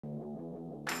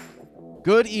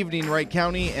Good evening, Wright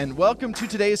County, and welcome to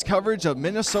today's coverage of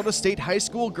Minnesota State High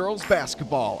School girls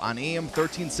basketball on AM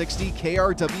 1360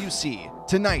 KRWC.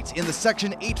 Tonight, in the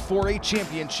Section 8 4A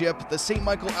Championship, the St.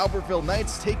 Michael Albertville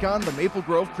Knights take on the Maple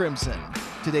Grove Crimson.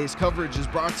 Today's coverage is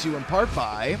brought to you in part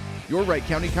by your Wright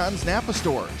County Cotton's Napa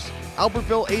stores,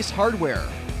 Albertville Ace Hardware,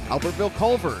 Albertville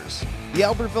Culver's, the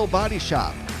Albertville Body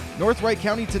Shop, North Wright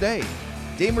County Today,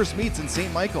 Damer's Meats in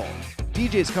St. Michael,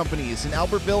 DJ's Companies in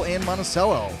Albertville and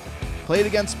Monticello, Play It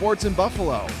Again Sports in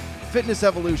Buffalo, Fitness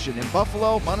Evolution in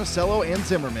Buffalo, Monticello, and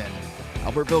Zimmerman,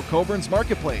 Albertville Coburn's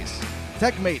Marketplace,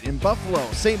 TechMate in Buffalo,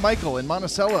 St. Michael, and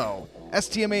Monticello,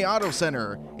 STMA Auto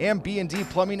Center, and B&D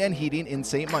Plumbing and Heating in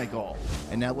St. Michael.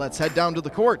 And now let's head down to the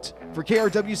court. For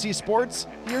KRWC Sports,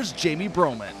 here's Jamie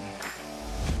Broman.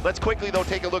 Let's quickly, though,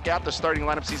 take a look at the starting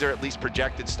lineups. These are at least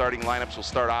projected starting lineups. We'll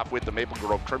start off with the Maple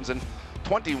Grove Crimson,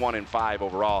 21-5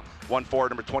 overall. 1 forward,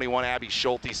 number 21, Abby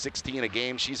Schulte, 16 a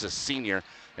game. She's a senior,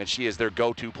 and she is their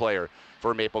go-to player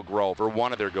for Maple Grove, or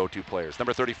one of their go-to players.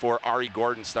 Number 34, Ari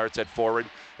Gordon, starts at forward,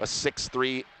 a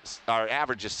 6'3",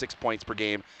 average is 6 points per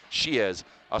game. She is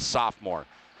a sophomore.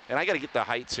 And I got to get the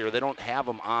heights here. They don't have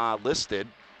them listed.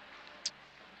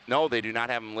 No, they do not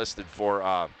have them listed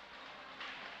for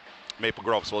Maple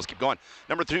Grove, so let's keep going.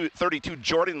 Number 32,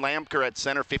 Jordan Lamker at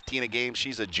center, 15 a game.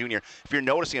 She's a junior. If you're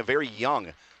noticing, a very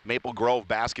young Maple Grove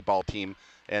basketball team,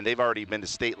 and they've already been to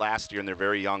state last year, and they're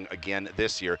very young again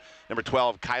this year. Number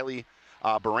 12, Kylie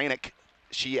Baranek.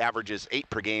 She averages 8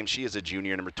 per game. She is a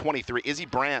junior. Number 23, Izzy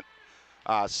Brandt,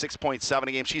 6.7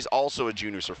 a game. She's also a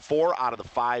junior. So 4 out of the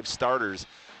 5 starters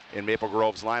in Maple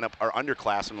Grove's lineup are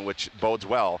underclassmen, which bodes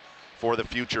well for the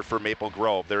future for Maple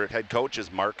Grove. Their head coach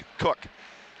is Mark Cook.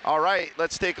 All right,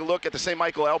 let's take a look at the St.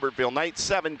 Michael Albertville Knights,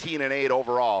 17-8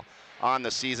 overall on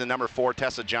the season. Number 4,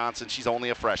 Tessa Johnson. She's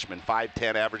only a freshman,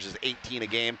 5'10", averages 18 a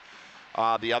game.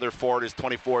 The other forward is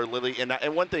 24, Lily.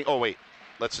 And one thing, oh, wait,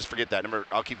 let's just forget that.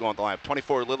 I'll keep going with the lineup.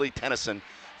 24, Lily Tennyson,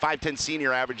 5'10",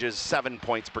 senior, averages 7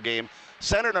 points per game.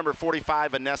 Center, number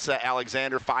 45, Vanessa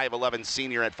Alexander, 5'11",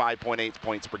 senior at 5.8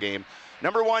 points per game.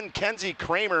 Number 1, Kenzie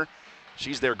Kramer.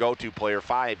 She's their go-to player,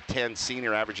 5'10",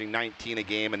 senior, averaging 19 a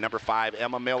game. And number 5,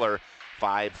 Emma Miller,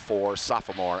 5'4",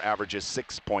 sophomore, averages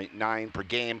 6.9 per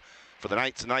game for the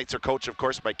Knights. The Knights are coached, of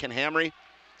course, by Ken Hamry.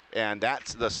 And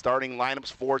that's the starting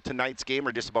lineups for tonight's game.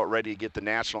 We're just about ready to get the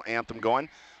national anthem going.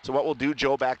 So what we'll do,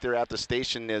 Joe, back there at the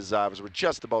station is, as we're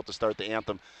just about to start the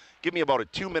anthem, give me about a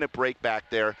 2-minute break back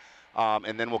there.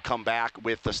 And then we'll come back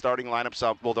with the starting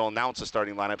lineups. They'll announce the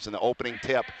starting lineups and the opening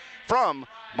tip from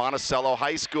Monticello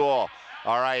High School.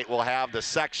 All right, we'll have the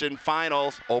section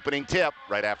finals opening tip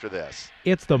right after this.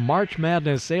 It's the March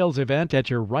Madness sales event at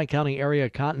your Wright County area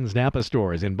Cotton's Napa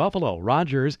stores in Buffalo,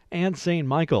 Rogers, and St.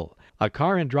 Michael. A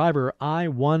Car and Driver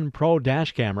i1 Pro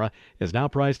dash camera is now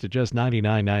priced at just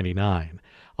 $99.99.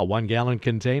 A 1-gallon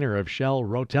container of Shell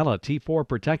Rotella T4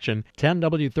 Protection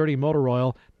 10W30 motor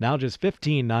oil, now just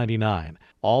 $15.99.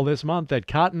 All this month at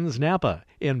Cotton's Napa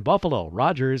in Buffalo,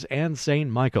 Rogers, and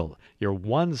St. Michael. Your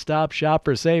one-stop shop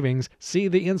for savings. See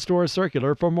the in-store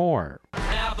circular for more.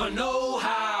 Napa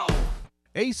know-how.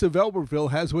 Ace of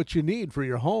Albertville has what you need for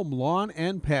your home, lawn,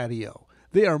 and patio.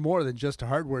 They are more than just a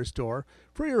hardware store.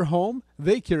 For your home,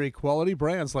 they carry quality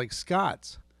brands like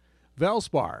Scott's,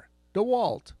 Valspar,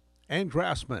 DeWalt, and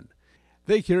Craftsman.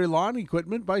 They carry lawn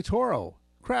equipment by Toro,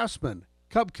 Craftsman,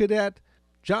 Cub Cadet,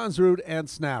 Johns Root, and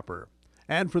Snapper.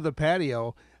 And for the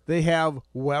patio, they have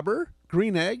Weber,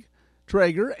 Green Egg,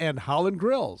 Traeger, and Holland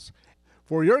Grills.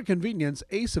 For your convenience,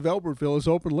 Ace of Albertville is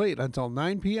open late until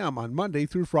 9 p.m. on Monday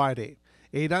through Friday,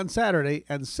 8 on Saturday,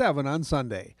 and 7 on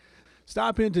Sunday.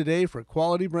 Stop in today for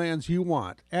quality brands you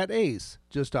want at Ace,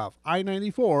 just off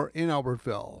I-94 in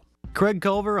Albertville. Craig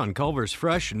Culver on Culver's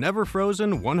fresh, never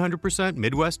frozen, 100%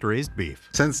 Midwest raised beef.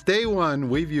 Since day one,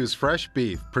 we've used fresh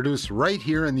beef produced right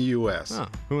here in the U.S. Oh,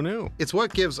 who knew? It's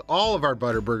what gives all of our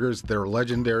butter burgers their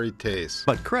legendary taste.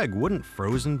 But Craig, wouldn't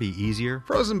frozen be easier?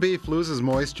 Frozen beef loses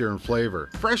moisture and flavor.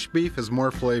 Fresh beef is more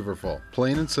flavorful,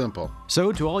 plain and simple.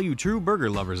 So to all you true burger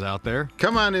lovers out there,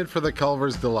 come on in for the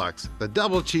Culver's Deluxe, the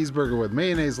double cheeseburger with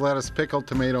mayonnaise, lettuce, pickle,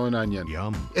 tomato, and onion.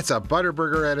 Yum. It's a butter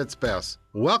burger at its best.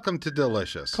 Welcome to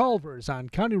Delicious. Culver's on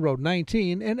County Road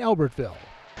 19 in Albertville.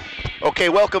 Okay,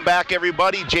 welcome back,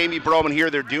 everybody. Jamie Broman here.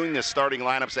 They're doing the starting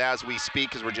lineups as we speak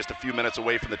because we're just a few minutes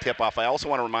away from the tip-off. I also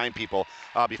want to remind people,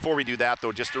 before we do that,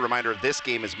 though, just a reminder of this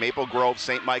game is Maple Grove,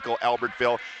 St. Michael,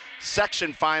 Albertville.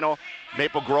 Section final.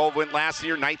 Maple Grove went last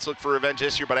year. Knights look for revenge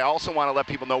this year, but I also want to let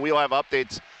people know we'll have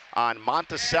updates on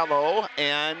Monticello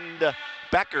and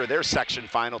Becker, their section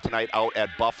final tonight out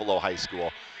at Buffalo High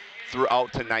School.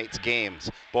 Throughout tonight's games.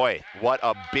 Boy, what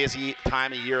a busy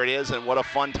time of year it is and what a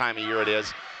fun time of year it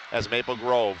is as Maple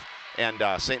Grove and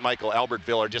St. Michael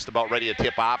Albertville are just about ready to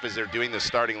tip off as they're doing the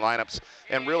starting lineups.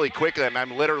 And really quickly,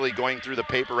 I'm literally going through the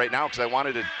paper right now because I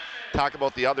wanted to talk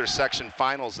about the other section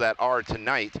finals that are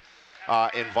tonight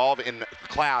involved in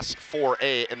Class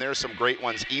 4A, and there's some great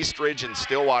ones. Eastridge and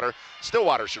Stillwater.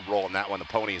 Stillwater should roll in that one. The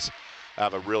Ponies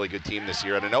have a really good team this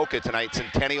year. At Anoka tonight,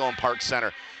 Centennial and Park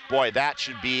Center. Boy, that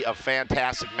should be a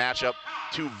fantastic matchup.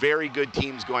 Two very good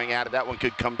teams going at it. That one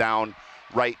could come down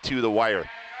right to the wire.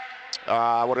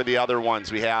 What are the other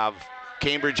ones? We have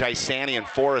Cambridge, Isani, and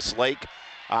Forest Lake.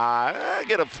 I'm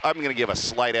going to give a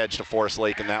slight edge to Forest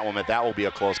Lake in that one, but that will be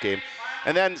a close game.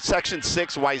 And then Section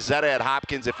 6, Wayzata at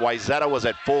Hopkins. If Wayzata was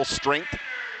at full strength,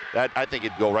 I think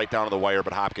it'd go right down to the wire,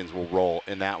 but Hopkins will roll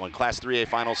in that one. Class 3A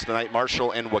finals tonight,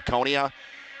 Marshall and Waconia,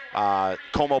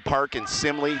 Como Park and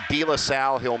Simley, De La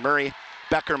Salle, Hill Murray,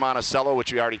 Becker Monticello,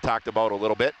 which we already talked about a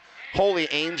little bit, Holy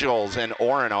Angels and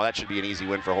Orono. That should be an easy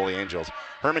win for Holy Angels.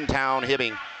 Hermantown,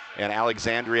 Hibbing, and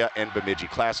Alexandria and Bemidji.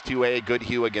 Class 2A,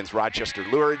 Goodhue against Rochester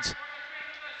Lourdes,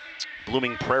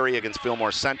 Blooming Prairie against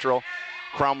Fillmore Central,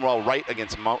 Cromwell Wright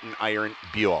against Mountain Iron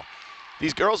Buell.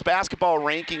 These girls basketball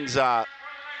rankings,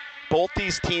 both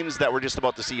these teams that we're just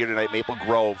about to see here tonight, Maple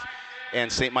Grove and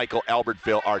St. Michael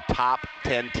Albertville, are top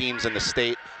 10 teams in the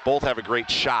state. Both have a great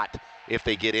shot if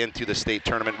they get into the state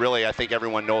tournament. Really, I think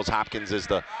everyone knows Hopkins is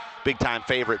the big-time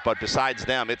favorite, but besides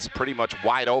them, it's pretty much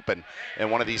wide open, and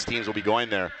one of these teams will be going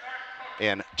there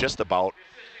in just about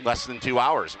less than 2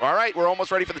 hours. All right, we're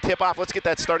almost ready for the tip-off. Let's get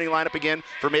that starting lineup again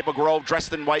for Maple Grove,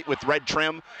 dressed in white with red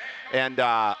trim, and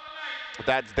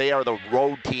they are the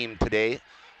road team today.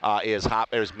 Is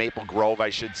Maple Grove, I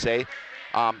should say.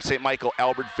 St. Michael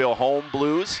Albertville home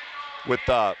blues with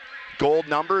gold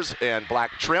numbers and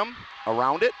black trim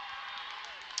around it.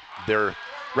 Their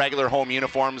regular home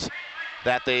uniforms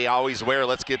that they always wear.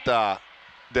 Let's get the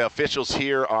officials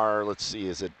here are, let's see,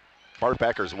 is it Bart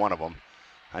Becker's one of them?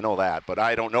 I know that, but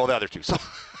I don't know the other two. So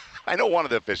I know one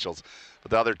of the officials,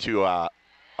 but the other two are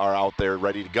out there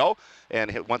ready to go.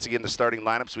 And once again, the starting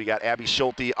lineups, we got Abby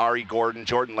Schulte, Ari Gordon,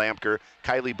 Jordan Lampker,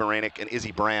 Kylie Baranek, and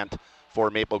Izzy Brandt for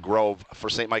Maple Grove. For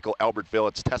St. Michael Albertville,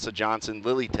 it's Tessa Johnson,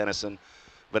 Lily Tennyson,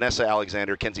 Vanessa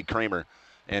Alexander, Kenzie Kramer,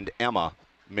 and Emma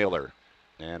Miller.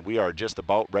 And we are just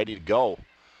about ready to go.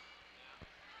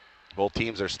 Both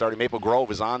teams are starting. Maple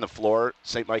Grove is on the floor.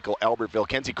 St. Michael Albertville,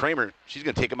 Kenzie Kramer, she's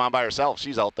going to take them on by herself.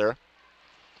 She's out there.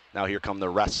 Now here come the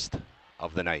rest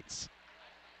of the Knights.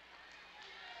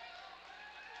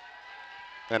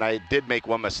 And I did make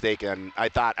one mistake, and I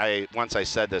thought once I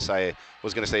said this, I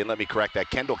was going to say, and let me correct that.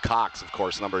 Kendall Cox, of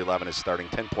course, number 11, is starting,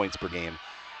 10 points per game.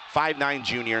 5'9"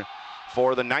 junior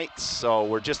for the Knights. So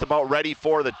we're just about ready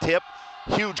for the tip.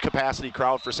 Huge capacity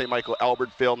crowd for St. Michael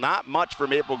Albertville. Not much for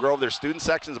Maple Grove. Their student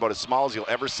section is about as small as you'll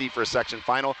ever see for a section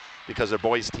final because their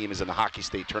boys team is in the hockey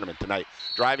state tournament tonight.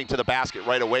 Driving to the basket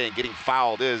right away and getting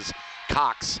fouled is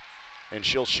Cox, and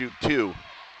she'll shoot two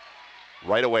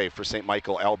right away for St.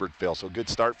 Michael Albertville. So good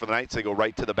start for the Knights. They go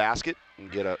right to the basket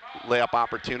and get a layup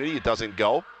opportunity. It doesn't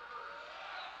go,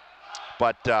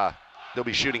 but they'll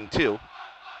be shooting two.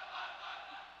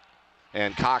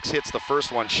 And Cox hits the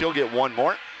first one. She'll get one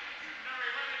more.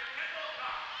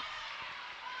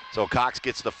 So Cox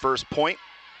gets the first point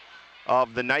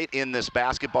of the night in this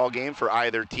basketball game for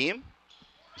either team.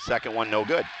 Second one, no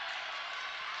good.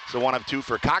 So 1 of 2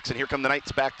 for Cox, and here come the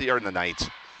Knights back the Knights.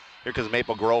 Here comes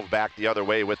Maple Grove back the other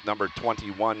way with number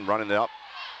 21 running it up.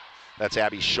 That's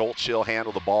Abby Schultz. She'll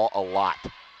handle the ball a lot.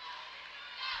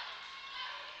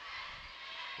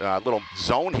 Little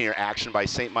zone here action by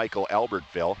St. Michael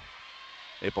Albertville.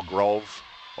 Maple Grove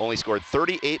only scored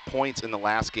 38 points in the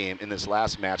last game, in this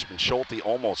last match. And Schulte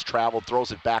almost traveled,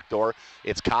 throws it backdoor.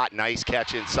 It's caught, nice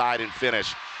catch inside and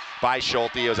finish by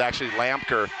Schulte. It was actually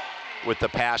Lampker with the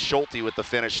pass, Schulte with the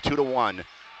finish, 2-1,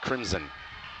 Crimson.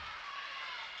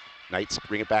 Knights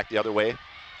bring it back the other way.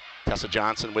 Tessa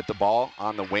Johnson with the ball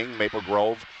on the wing. Maple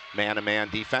Grove man-to-man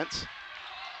defense.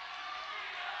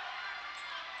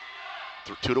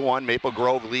 2-1, Maple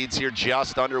Grove leads here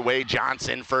just underway.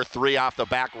 Johnson for three off the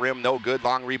back rim, no good.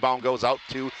 Long rebound goes out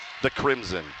to the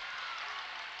Crimson.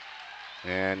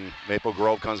 And Maple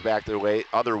Grove comes back their way,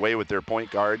 other way with their point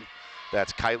guard.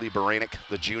 That's Kylie Baranek,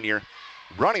 the junior,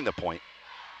 running the point.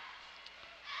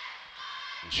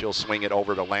 And she'll swing it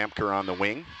over to Lampker on the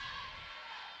wing.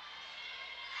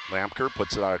 Lampker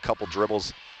puts it on a couple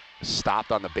dribbles,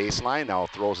 stopped on the baseline, now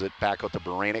throws it back out to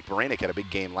Baranek. Baranek had a big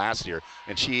game last year,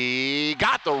 and she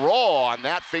got the roll on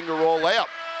that finger roll layup.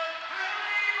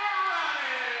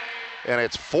 And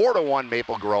it's 4-1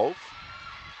 Maple Grove.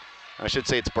 I should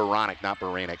say it's Baranek, not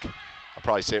Baranek. I'll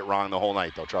probably say it wrong the whole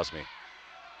night, though, trust me.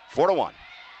 4-1.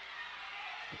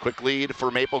 Quick lead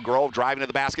for Maple Grove, driving to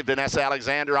the basket. Vanessa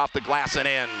Alexander off the glass and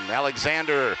in.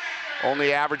 Alexander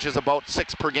only averages about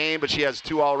 6 per game, but she has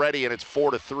 2 already, and it's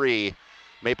 4-3.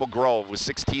 Maple Grove with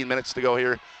 16 minutes to go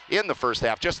here in the first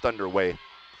half, just underway.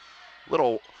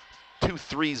 Little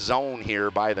 2-3 zone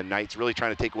here by the Knights, really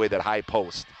trying to take away that high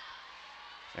post.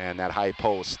 And that high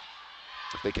post,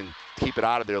 if they can keep it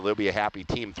out of there, they'll be a happy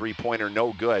team. 3-pointer,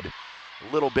 no good.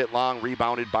 A little bit long,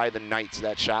 rebounded by the Knights.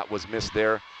 That shot was missed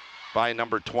there by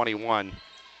number 21.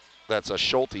 That's a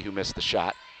Schulte who missed the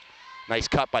shot. Nice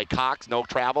cut by Cox, no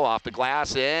travel, off the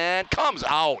glass, and comes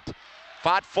out.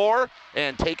 Fought for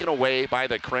and taken away by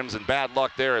the Crimson. Bad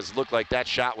luck there, as it looked like that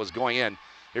shot was going in.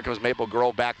 Here comes Maple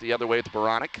Grove back the other way with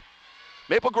Baronic.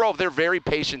 Maple Grove, they're a very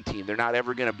patient team. They're not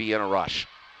ever going to be in a rush.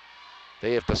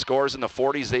 If the score's in the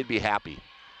 40s, they'd be happy.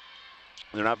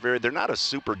 They're not a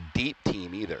super deep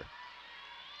team either.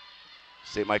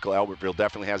 St. Michael Albertville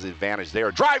definitely has the advantage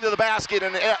there. Drive to the basket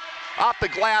and off the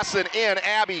glass and in.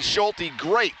 Abby Schulte,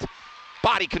 great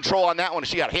body control on that one.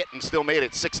 She got hit and still made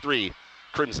it. 6-3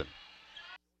 Crimson.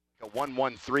 A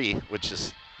 1-1-3, which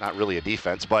is not really a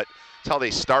defense, but it's how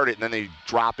they start it, and then they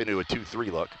drop into a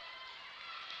 2-3 look.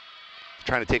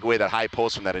 Trying to take away that high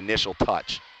post from that initial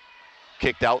touch.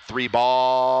 Kicked out, 3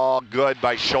 ball, good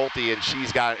by Schulte, and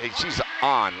she's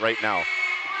on right now.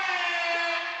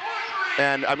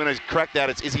 And I'm going to correct that,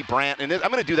 it's Izzy Brandt. And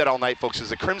I'm going to do that all night, folks, because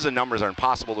the Crimson numbers are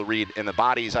impossible to read. And the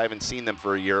bodies, I haven't seen them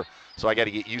for a year, so I got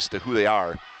to get used to who they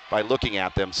are by looking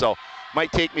at them. So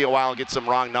might take me a while and get some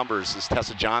wrong numbers as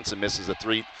Tessa Johnson misses a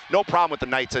 3. No problem with the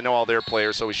Knights. I know all their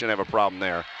players, so we shouldn't have a problem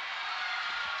there.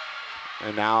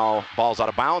 And now ball's out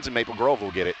of bounds, and Maple Grove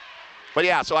will get it. But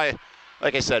yeah, so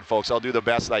like I said, folks, I'll do the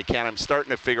best that I can. I'm starting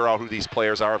to figure out who these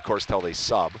players are, of course, till they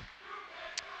sub.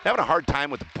 Having a hard time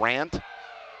with Brandt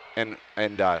and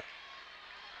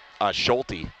Schulte,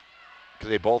 because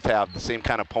they both have the same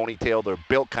kind of ponytail. They're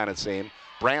built kind of the same.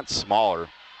 Brandt's smaller,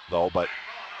 though, but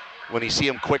when you see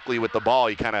them quickly with the ball,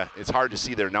 it's hard to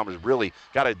see their numbers. Really,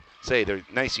 got to say, they're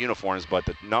nice uniforms, but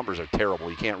the numbers are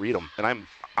terrible. You can't read them, and I'm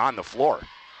on the floor.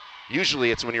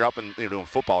 Usually it's when you're up in doing a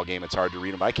football game, it's hard to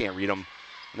read them. I can't read them,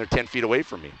 and they're 10 feet away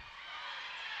from me.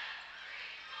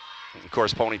 And of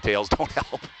course, ponytails don't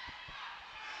help.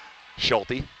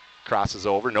 Schulte crosses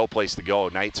over, no place to go.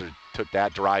 Knights took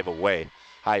that drive away.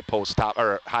 High post, top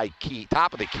of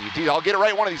the key. Dude, I'll get it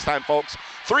right one of these times, folks.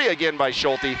 3 again by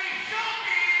Schulte.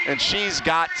 And she's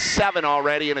got 7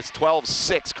 already, and it's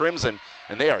 12-6 Crimson,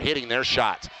 and they are hitting their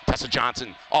shots. Tessa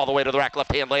Johnson all the way to the rack,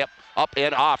 left-hand layup, up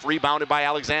and off, rebounded by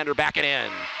Alexander, back and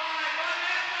in.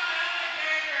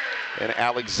 And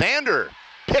Alexander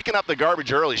picking up the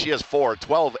garbage early. She has 4,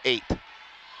 12-8.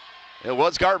 It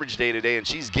was garbage day today, and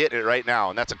she's getting it right now,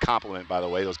 and that's a compliment, by the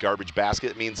way. Those garbage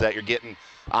baskets means that you're getting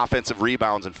offensive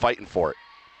rebounds and fighting for it.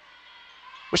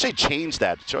 Wish they changed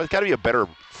that. It's got to be a better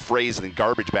phrase than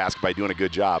garbage basket by doing a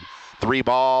good job. 3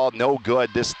 ball, no good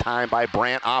this time by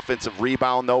Brandt. Offensive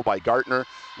rebound, though, by Gartner.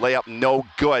 Layup, no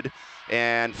good.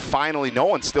 And finally, no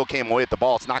one still came away at the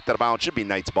ball. It's knocked out of bounds. Should be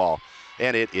Knight's ball,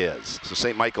 and it is. So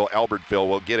St. Michael Albertville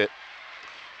will get it.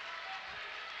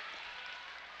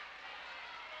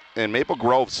 And Maple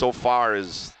Grove so far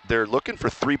they're looking for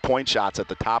 3-point shots at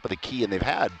the top of the key, and they've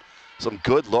had some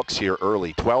good looks here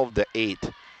early.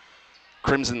 12-8.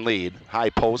 Crimson lead. High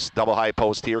post, double high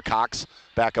post here. Cox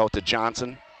back out to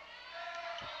Johnson.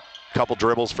 Couple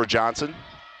dribbles for Johnson.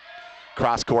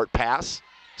 Cross-court pass.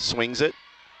 Swings it.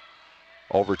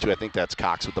 Over to, I think that's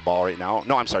Cox with the ball right now.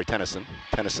 No, I'm sorry, Tennyson.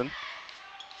 Tennyson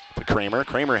to Kramer.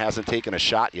 Kramer hasn't taken a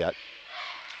shot yet.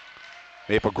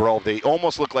 Maple Grove, they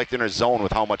almost look like they're in a zone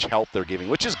with how much help they're giving,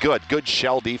 which is good. Good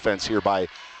shell defense here by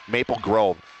Maple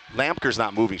Grove. Lampker's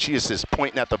not moving. She is just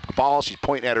pointing at the ball. She's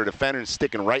pointing at her defender and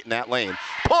sticking right in that lane.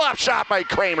 Pull-up shot by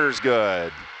Kramer's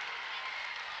good.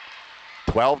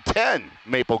 12-10,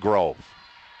 Maple Grove.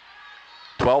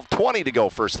 12:20 to go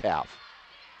first half.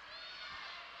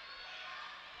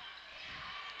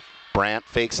 Brandt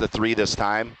fakes the 3 this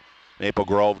time. Maple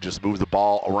Grove just moves the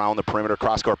ball around the perimeter.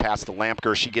 Cross-court pass to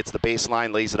Lampker. She gets the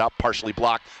baseline, lays it up, partially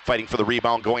blocked, fighting for the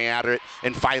rebound, going after it,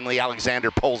 and finally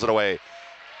Alexander pulls it away.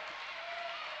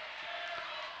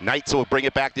 Knights will bring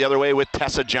it back the other way with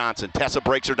Tessa Johnson. Tessa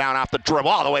breaks her down off the dribble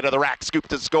all the way to the rack, scoop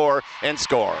to score, and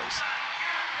scores.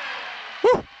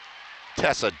 Woo!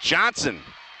 Tessa Johnson.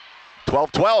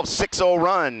 12-12, 6-0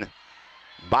 run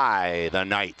by the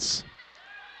Knights.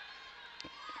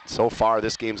 So far,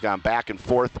 this game's gone back and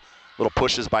forth. Little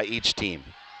pushes by each team.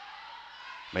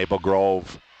 Maple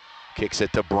Grove kicks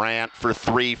it to Brandt for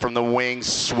 3 from the wing.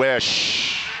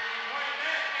 Swish.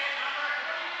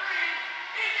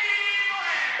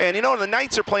 And, you know, the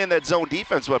Knights are playing that zone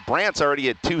defense, but Brandt's already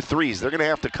at 2 threes. They're going to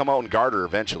have to come out and guard her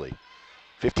eventually.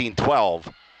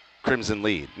 15-12, Crimson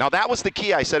lead. Now, that was the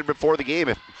key. I said it before the game.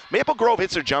 If Maple Grove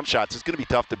hits their jump shots, it's going to be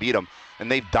tough to beat them, and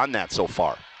they've done that so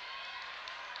far.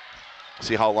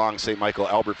 See how long St. Michael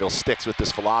Albertville sticks with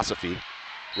this philosophy.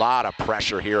 A lot of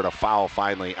pressure here, and a foul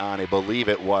finally on, I believe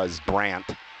it was Brandt.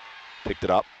 Picked it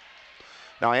up.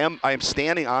 Now, I am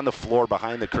standing on the floor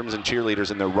behind the Crimson cheerleaders,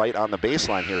 and they're right on the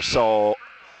baseline here. So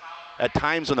at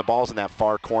times when the ball's in that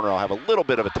far corner, I'll have a little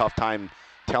bit of a tough time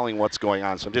telling what's going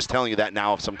on. So I'm just telling you that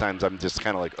now. Sometimes I'm just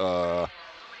kind of like,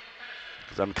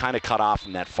 because I'm kind of cut off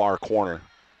in that far corner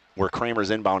where Kramer's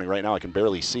inbounding right now. I can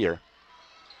barely see her.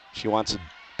 She wants a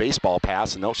baseball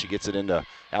pass, and no, she gets it into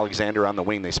Alexander on the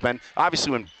wing. They spend,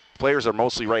 obviously when players are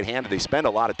mostly right-handed, they spend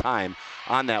a lot of time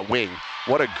on that wing.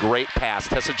 What a great pass.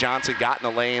 Tessa Johnson got in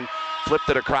the lane, flipped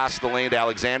it across the lane to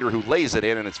Alexander, who lays it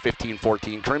in, and it's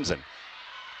 15-14 Crimson.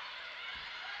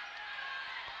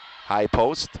 High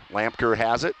post, Lampker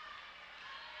has it.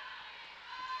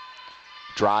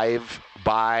 Drive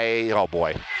by, oh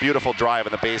boy, beautiful drive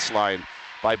on the baseline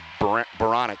by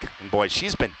Baronic. And boy,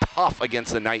 she's been tough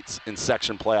against the Knights in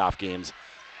section playoff games.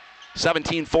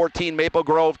 17-14 Maple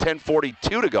Grove,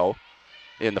 10:42 to go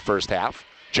in the first half.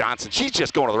 Johnson, she's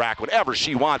just going to the rack whenever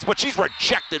she wants, but she's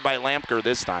rejected by Lampker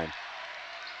this time.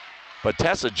 But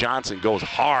Tessa Johnson goes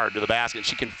hard to the basket.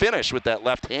 She can finish with that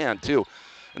left hand too.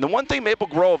 And the one thing Maple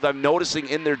Grove I'm noticing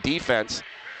in their defense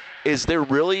is they're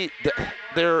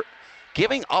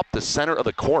giving up the center of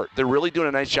the court. They're really doing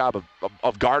a nice job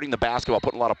of guarding the basketball,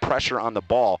 putting a lot of pressure on the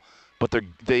ball. But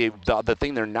the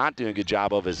thing they're not doing a good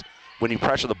job of is when you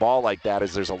pressure the ball like that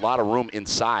is there's a lot of room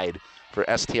inside for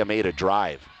STMA to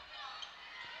drive.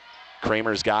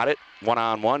 Kramer's got it.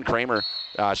 One-on-one. Kramer,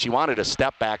 she wanted a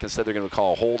step back. Instead, they're going to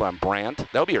call a hold on Brandt.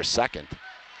 That'll be her second.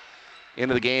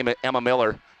 Into the game, Emma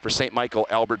Miller for St. Michael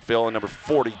Albertville, and number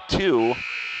 42.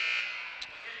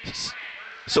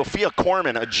 Sophia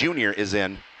Corman, a junior, is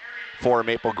in for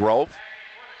Maple Grove.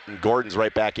 And Gordon's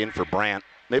right back in for Brandt.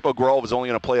 Maple Grove is only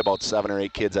going to play about 7 or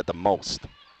 8 kids at the most.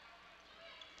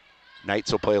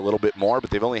 Knights will play a little bit more,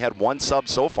 but they've only had 1 sub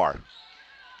so far.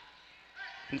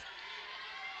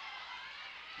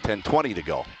 10:20 to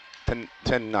go.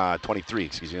 10:23,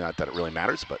 excuse me, not that it really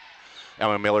matters, but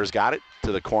Emma Miller's got it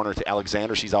to the corner to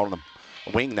Alexander. She's out on the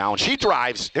wing now, and she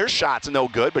drives. Her shot's no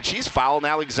good, but she's fouled,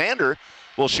 and Alexander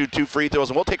will shoot 2 free throws,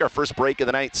 and we'll take our first break of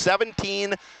the night.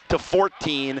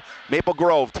 17-14, Maple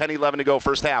Grove, 10:11 to go,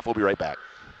 first half. We'll be right back.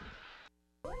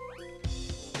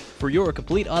 For your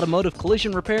complete automotive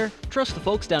collision repair, trust the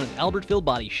folks down at Albertville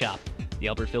Body Shop. The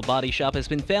Albertville Body Shop has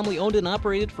been family owned and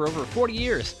operated for over 40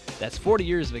 years. That's 40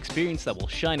 years of experience that will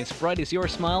shine as bright as your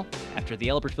smile after the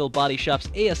Albertville Body Shop's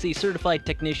ASE certified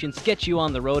technicians get you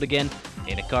on the road again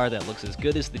in a car that looks as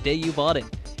good as the day you bought it.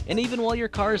 And even while your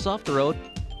car is off the road,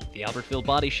 the Albertville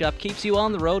Body Shop keeps you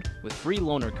on the road with free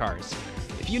loaner cars.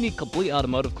 If you need complete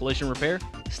automotive collision repair,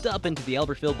 stop into the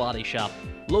Albertville Body Shop,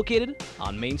 located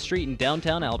on Main Street in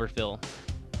downtown Albertville.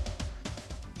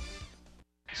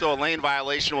 So a lane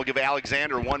violation will give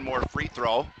Alexander 1 more free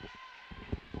throw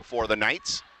for the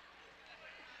Knights.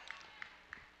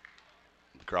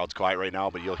 The crowd's quiet right now,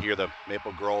 but you'll hear the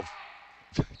Maple Grove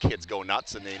kids go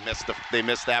nuts, and they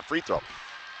missed that free throw.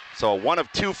 So 1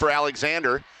 of 2 for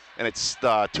Alexander, and it's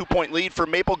the 2-point lead for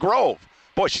Maple Grove.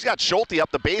 Boy, she's got Schulte up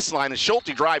the baseline, and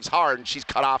Schulte drives hard, and she's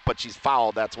cut off, but she's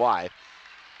fouled. That's why.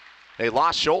 They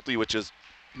lost Schulte, which is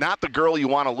not the girl you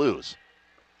want to lose.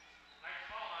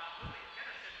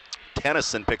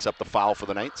 Tennyson picks up the foul for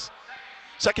the Knights.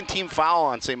 Second team foul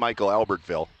on St. Michael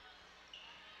Albertville.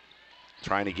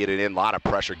 Trying to get it in, a lot of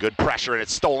pressure, good pressure, and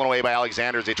it's stolen away by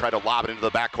Alexander as they try to lob it into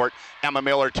the backcourt. Emma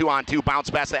Miller, 2-on-2,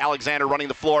 bounce pass to Alexander, running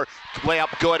the floor,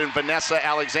 layup good, and Vanessa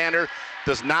Alexander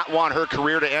does not want her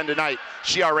career to end tonight.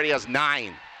 She already has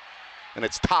 9, and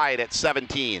it's tied at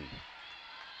 17.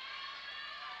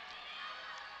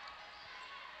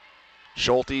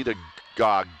 Schulte to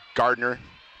Gardner.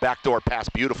 Backdoor pass,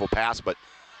 beautiful pass, but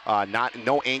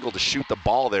no angle to shoot the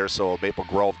ball there, so Maple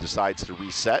Grove decides to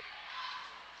reset.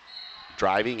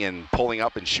 Driving and pulling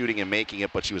up and shooting and making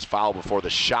it, but she was fouled before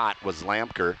the shot was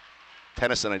Lampker.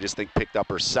 Tennyson, I just think, picked up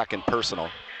her second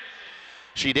personal.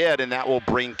 She did, and that will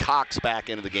bring Cox back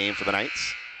into the game for the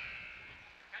Knights.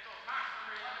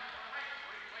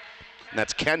 And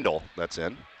that's Kendall that's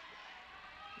in.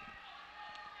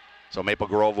 So Maple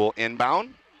Grove will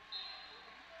inbound.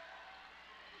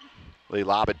 They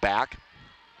lob it back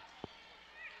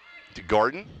to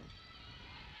Gordon.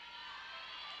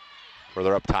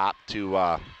 Further up top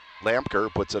to Lampker,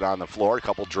 puts it on the floor, a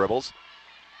couple dribbles.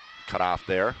 Cut off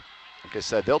there. Like I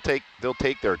said, they'll take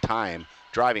their time.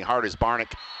 Driving hard is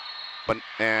Barnick,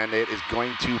 and it is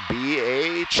going to be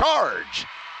a charge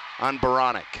on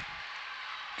Baranek.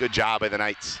 Good job by the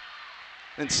Knights.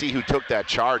 Didn't see who took that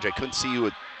charge. I couldn't see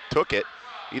who took it.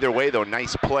 Either way, though,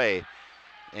 nice play.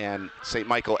 And St.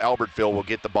 Michael Albertville will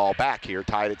get the ball back here,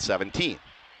 tied at 17.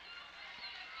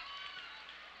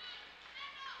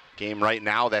 Game right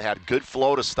now that had good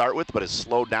flow to start with, but has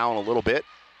slowed down a little bit,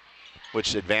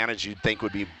 which advantage you'd think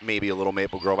would be maybe a little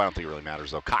Maple Grove. I don't think it really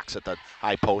matters, though. Cox at the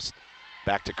high post.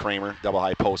 Back to Kramer. Double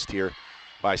high post here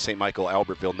by St. Michael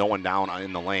Albertville. No one down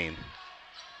in the lane.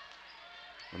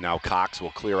 And now Cox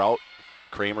will clear out.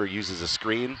 Kramer uses a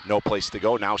screen. No place to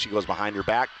go. Now she goes behind her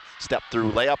back. Step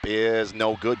through layup is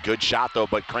no good. Good shot, though,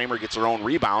 but Kramer gets her own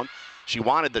rebound. She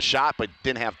wanted the shot, but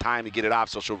didn't have time to get it off,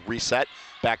 so she'll reset.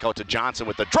 Back out to Johnson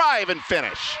with the drive and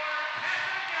finish.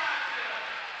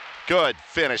 Good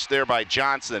finish there by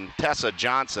Johnson, Tessa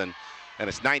Johnson, and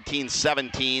it's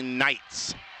 19-17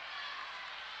 Knights.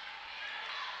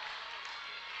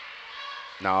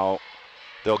 Now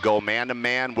they'll go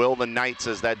man-to-man, will the Knights,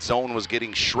 as that zone was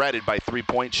getting shredded by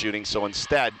three-point shooting, so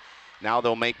instead, now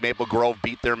they'll make Maple Grove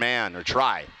beat their man, or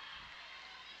try.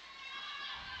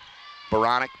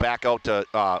 Baranek back out to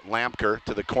Lampker,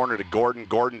 to the corner to Gordon.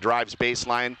 Gordon drives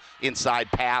baseline,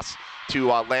 inside pass to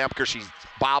Lampker. She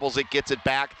bobbles it, gets it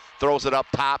back, throws it up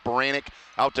top. Baranek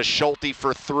out to Schulte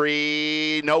for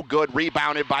three. No good,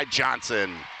 rebounded by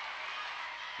Johnson.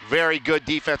 Very good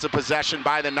defensive possession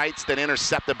by the Knights, then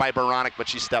intercepted by Baranek, but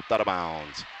she stepped out of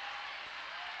bounds.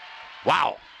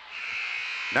 Wow.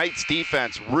 Knights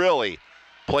defense really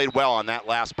played well on that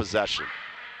last possession.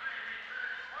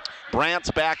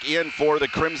 Brandt's back in for the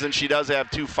Crimson. She does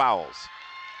have 2 fouls.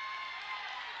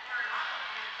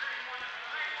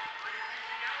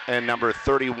 And number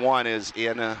 31 is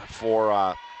in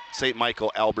for St.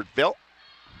 Michael Albertville.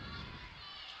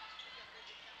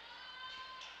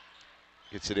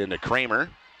 Gets it into Kramer.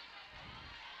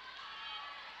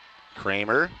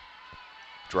 Kramer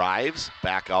drives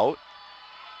back out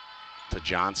to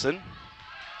Johnson.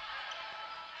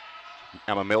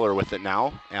 Emma Miller with it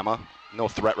now. Emma, no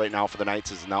threat right now for the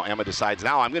Knights, as now Emma decides,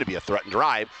 now I'm going to be a threat and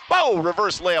drive. Whoa,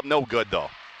 reverse layup, no good though.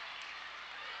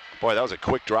 Boy, that was a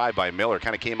quick drive by Miller.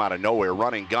 Kind of came out of nowhere,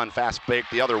 running gun, fast break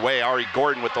the other way. Ari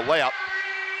Gordon with the layup.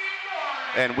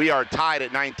 And we are tied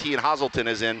at 19. Hazelton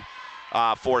is in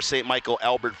for St. Michael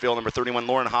Albertville. Number 31,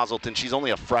 Lauren Hazelton. She's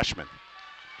only a freshman.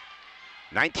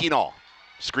 19 all.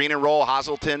 Screen and roll,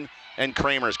 Hazelton and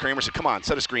Kramer said, come on,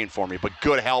 set a screen for me. But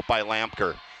good help by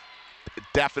Lampker.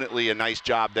 Definitely a nice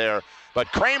job there.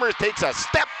 But Kramer takes a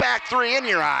step back three in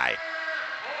your eye.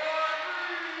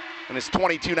 And it's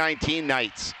 22-19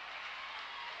 Knights.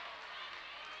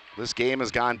 This game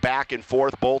has gone back and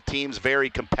forth. Both teams very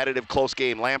competitive, close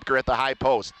game. Lampker at the high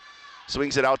post.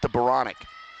 Swings it out to Baranek.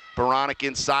 Baranek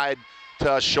inside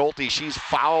to Schulte. She's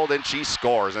fouled and she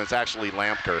scores, and it's actually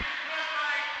Lampker.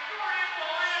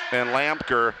 And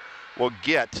Lampker will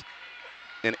get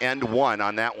an end one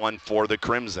on that one for the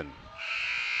Crimson.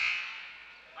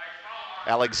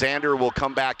 Alexander will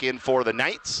come back in for the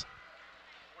Knights.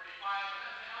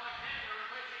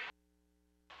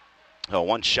 Oh,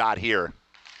 one shot here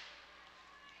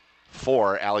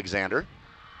for Alexander.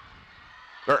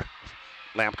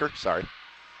 Lampker, sorry.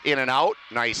 In and out.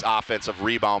 Nice offensive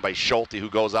rebound by Schulte, who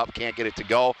goes up, can't get it to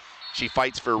go. She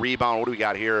fights for a rebound. What do we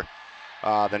got here?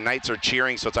 The Knights are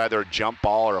cheering, so it's either a jump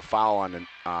ball or a foul on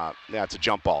yeah, it's a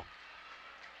jump ball.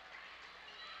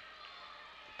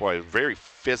 Boy, very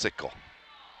physical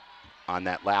on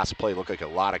that last play. Looked like a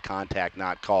lot of contact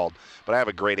not called. But I have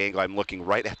a great angle. I'm looking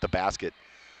right at the basket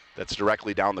that's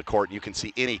directly down the court. You can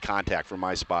see any contact from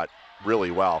my spot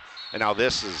really well. And now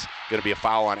this is going to be a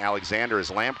foul on Alexander as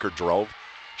Lampker drove.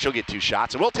 She'll get 2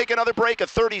 shots. And we'll take another break, a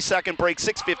 30-second break,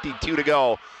 6:52 to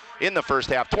go in the first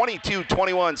half.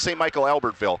 22-21, St. Michael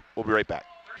Albertville. We'll be right back.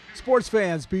 Sports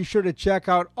fans, be sure to check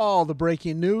out all the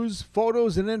breaking news,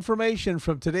 photos, and information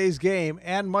from today's game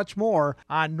and much more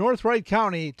on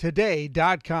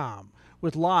NorthWrightCountyToday.com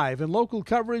with live and local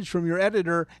coverage from your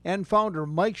editor and founder,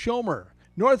 Mike Schomer.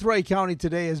 North Wright County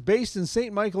Today is based in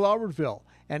St. Michael Albertville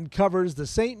and covers the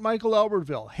St. Michael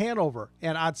Albertville, Hanover,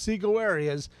 and Otsego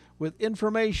areas with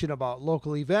information about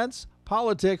local events,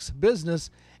 politics, business,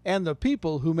 and the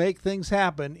people who make things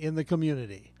happen in the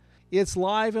community. It's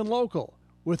live and local,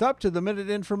 with up-to-the-minute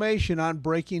information on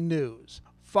breaking news.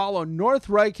 Follow North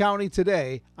Wright County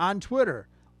Today on Twitter,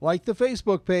 like the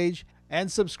Facebook page,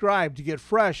 and subscribe to get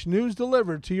fresh news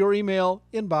delivered to your email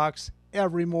inbox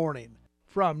every morning.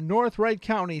 From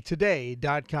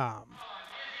NorthWrightCountyToday.com.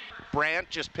 Brandt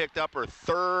just picked up her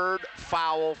 3rd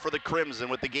foul for the Crimson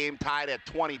with the game tied at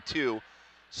 22.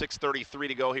 6:33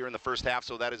 to go here in the first half,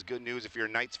 so that is good news if you're a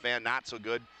Knights fan, not so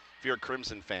good if you're a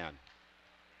Crimson fan.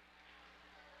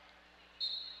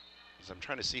 As I'm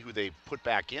trying to see who they put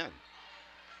back in.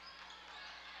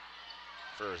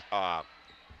 For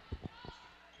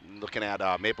looking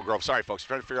at Maple Grove. Sorry, folks,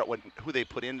 trying to figure out who they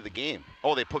put into the game.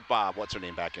 Oh, they put Bob, what's her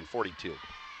name, back in, 42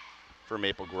 for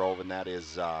Maple Grove, and that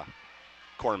is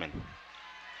Corman.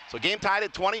 So game tied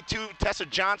at 22. Tessa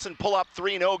Johnson pull up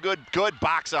 3, no good. Good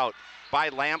box out by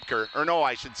Lampker, or no,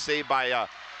 I should say by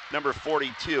number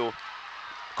 42,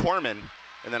 Corman,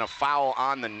 and then a foul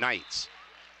on the Knights.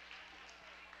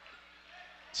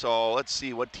 So let's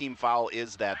see, what team foul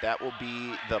is that? That will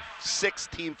be the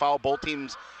 6th team foul. Both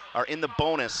teams are in the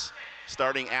bonus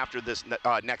starting after this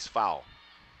next foul.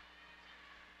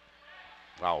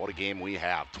 Wow, what a game we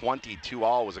have.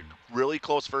 22-all was a really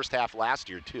close first half last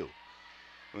year, too,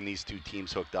 when these two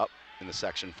teams hooked up in the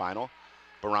section final.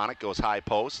 Baronic goes high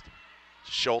post.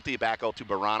 Schulte back out to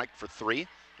Baronic for 3,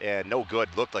 and no good.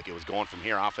 Looked like it was going from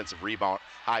here. Offensive rebound,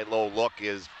 high-low look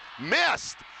is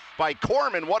missed by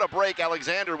Corman. What a break.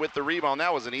 Alexander with the rebound.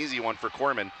 That was an easy one for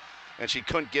Corman, and she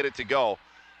couldn't get it to go.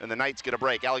 And the Knights get a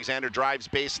break. Alexander drives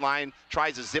baseline,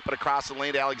 tries to zip it across the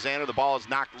lane to Alexander. The ball is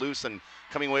knocked loose, and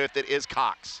coming away with it is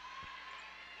Cox.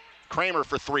 Kramer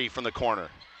for 3 from the corner.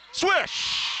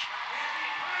 Swish!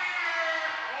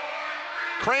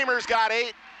 Kramer's got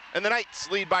 8, and the Knights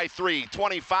lead by 3,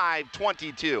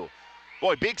 25-22.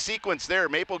 Boy, big sequence there.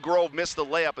 Maple Grove missed the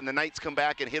layup, and the Knights come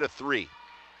back and hit a 3.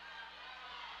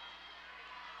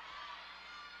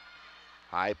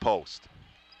 High post.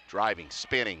 Driving,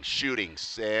 spinning, shooting,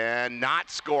 and not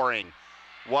scoring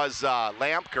was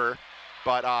Lampker,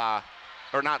 but,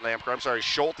 or not Lampker, I'm sorry,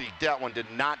 Schulte. That one did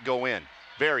not go in.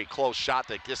 Very close shot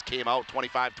that just came out,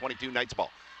 25-22 Knights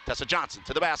ball. Tessa Johnson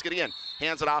to the basket again.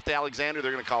 Hands it off to Alexander.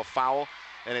 They're going to call foul,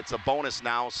 and it's a bonus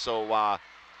now, so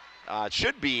it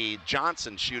should be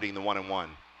Johnson shooting the 1-and-1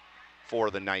 for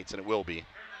the Knights, and it will be.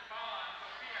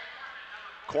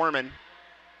 Corman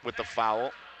with the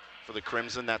foul for the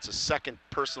Crimson. That's a second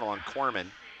personal on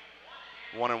Corman.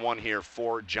 1-and-1 here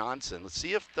for Johnson. Let's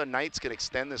see if the Knights can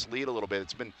extend this lead a little bit.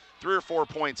 It's been 3 or 4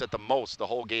 points at the most the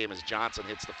whole game as Johnson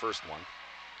hits the first one.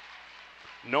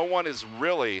 No one is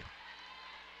really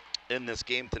in this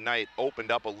game tonight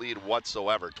opened up a lead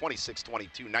whatsoever.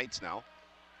 26-22 Knights now.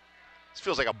 This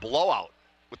feels like a blowout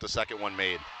with the second one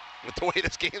made. With the way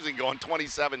this game's been going,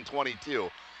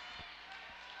 27-22.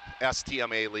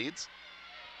 STMA leads.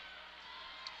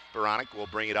 Baronic will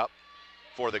bring it up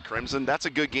for the Crimson. That's a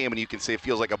good game, and you can say it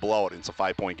feels like a blowout. It's a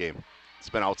 5-point game. It's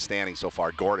been outstanding so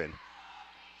far. Gordon,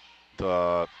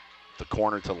 the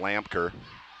corner to Lampker.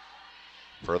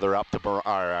 Further up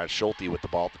to Schulte with the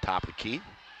ball at the top of the key.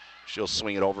 She'll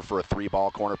swing it over for a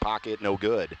 3-ball corner pocket. No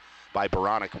good by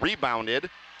Baronic. Rebounded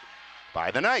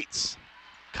by the Knights.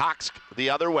 Cox the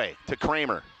other way to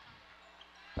Kramer.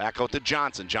 Back out to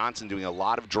Johnson. Johnson doing a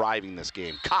lot of driving this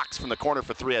game. Cox from the corner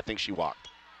for 3. I think she walked.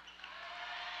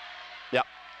 Yep.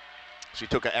 She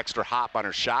took an extra hop on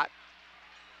her shot.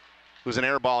 It was an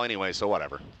air ball anyway, so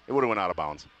whatever. It would have went out of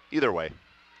bounds. Either way,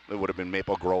 it would have been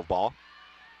Maple Grove ball.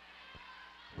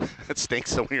 It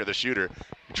stinks when you're the shooter.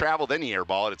 You traveled any air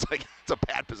ball, and it's like it's a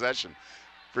bad possession.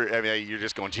 You're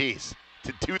just going, geez,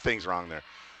 did 2 things wrong there.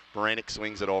 Baronic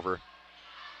swings it over.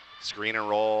 Screen and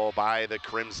roll by the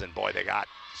Crimson. Boy, they got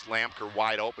Lampker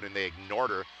wide open, and they ignored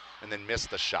her and then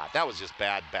missed the shot. That was just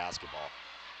bad basketball.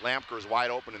 Lampker is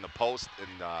wide open in the post,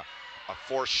 and a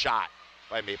forced shot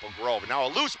by Maple Grove. And now a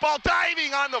loose ball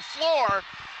diving on the floor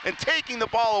and taking the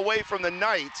ball away from the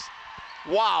Knights.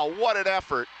 Wow, what an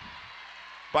effort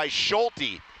by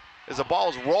Schulte as the ball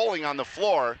is rolling on the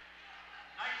floor.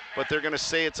 But they're going to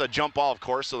say it's a jump ball, of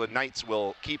course, so the Knights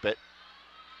will keep it.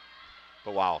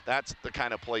 But wow, that's the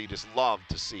kind of play you just love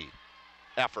to see.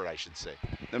 Effort, I should say.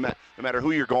 No matter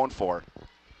who you're going for,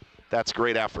 that's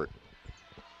great effort.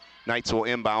 Knights will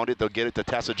inbound it. They'll get it to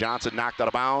Tessa Johnson, knocked out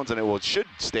of bounds, and it should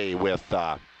stay with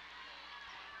the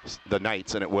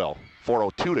Knights, and it will.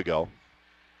 4:02 to go.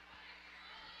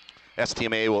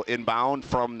 STMA will inbound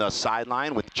from the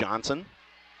sideline with Johnson.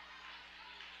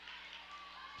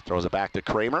 Throws it back to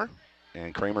Kramer,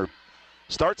 and Kramer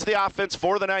starts the offense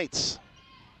for the Knights.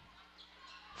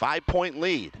 5-point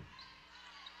lead.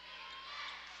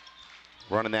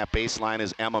 Running that baseline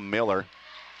is Emma Miller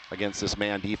against this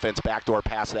man defense. Backdoor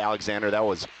pass to Alexander. That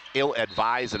was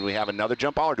ill-advised, and we have another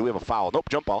jump ball, or do we have a foul? Nope,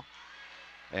 jump ball.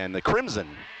 And the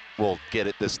Crimson will get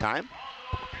it this time.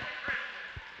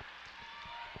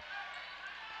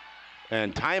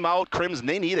 And timeout, Crimson,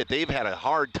 they need it. They've had a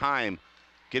hard time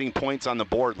getting points on the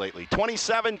board lately.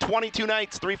 27-22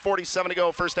 Knights, 3:47 to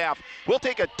go, first half. We'll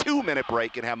take a 2-minute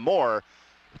break and have more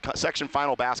section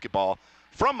final basketball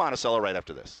from Monticello right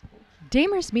after this.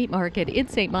 Damer's Meat Market in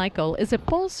St. Michael is a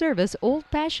full-service,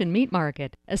 old-fashioned meat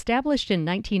market. Established in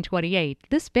 1928,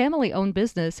 this family-owned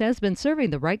business has been serving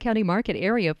the Wright County market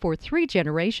area for 3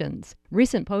 generations.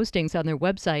 Recent postings on their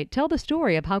website tell the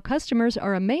story of how customers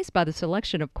are amazed by the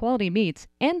selection of quality meats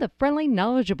and the friendly,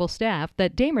 knowledgeable staff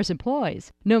that Damer's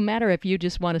employs. No matter if you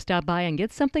just want to stop by and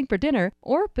get something for dinner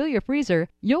or fill your freezer,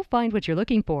 you'll find what you're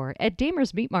looking for at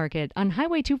Damer's Meat Market on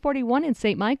Highway 241 in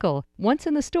St. Michael. Once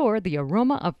in the store, the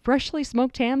aroma of freshly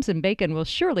smoked hams and bacon will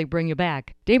surely bring you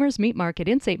back. Damer's Meat Market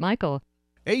in St. Michael.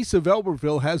 Ace of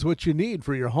Albertville has what you need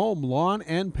for your home, lawn,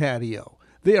 and patio.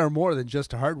 They are more than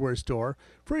just a hardware store.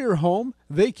 For your home,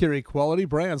 they carry quality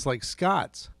brands like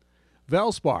Scott's,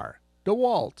 Valspar,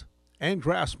 DeWalt, and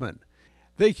Craftsman.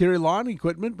 They carry lawn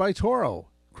equipment by Toro,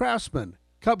 Craftsman,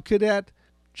 Cub Cadet,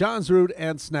 Johns Root,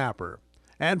 and Snapper.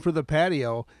 And for the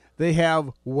patio, they have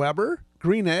Weber,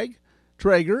 Green Egg,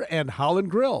 Traeger, and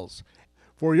Holland Grills.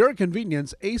 For your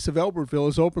convenience, Ace of Albertville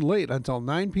is open late until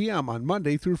 9 p.m. on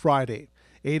Monday through Friday,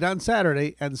 8 on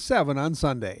Saturday, and 7 on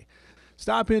Sunday.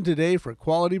 Stop in today for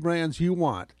quality brands you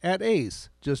want at Ace,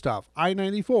 just off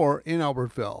I-94 in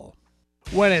Albertville.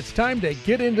 When it's time to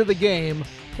get into the game,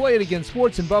 Play It Again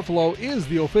Sports in Buffalo is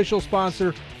the official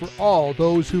sponsor for all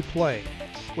those who play.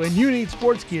 When you need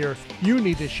sports gear, you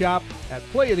need to shop at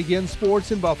Play It Again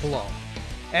Sports in Buffalo.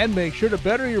 And make sure to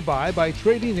better your buy by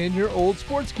trading in your old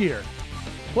sports gear.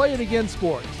 Play It Again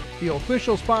Sports, the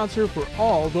official sponsor for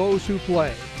all those who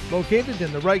play. Located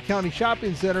in the Wright County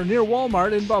Shopping Center near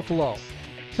Walmart in Buffalo.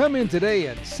 Come in today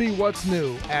and see what's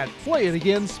new at Play It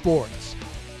Again Sports.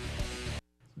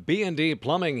 B&D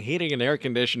Plumbing, Heating, and Air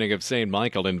Conditioning of St.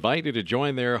 Michael invite you to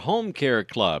join their Home Care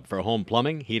Club for home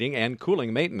plumbing, heating, and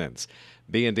cooling maintenance.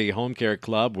 B&D Home Care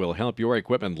Club will help your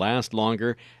equipment last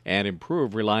longer and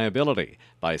improve reliability.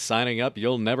 By signing up,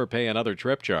 you'll never pay another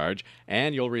trip charge,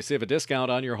 and you'll receive a discount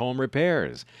on your home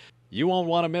repairs. You won't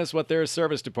want to miss what their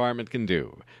service department can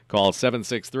do. Call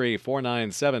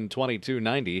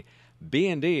 763-497-2290.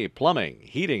 B&D Plumbing,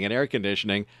 Heating, and Air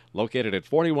Conditioning, located at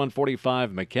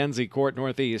 4145 Mackenzie Court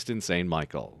Northeast in St.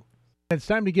 Michael. It's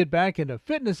time to get back into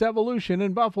Fitness Evolution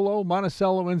in Buffalo,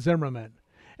 Monticello, and Zimmerman.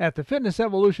 At the Fitness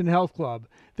Evolution Health Club,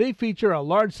 they feature a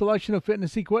large selection of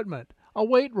fitness equipment, a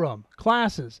weight room,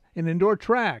 classes, an indoor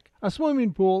track, a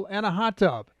swimming pool, and a hot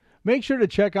tub. Make sure to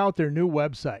check out their new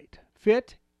website,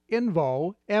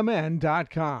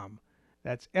 fitvomn.com.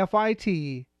 That's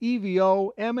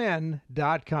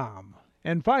FITEVOMN.com.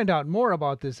 And find out more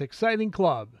about this exciting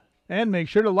club. And make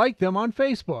sure to like them on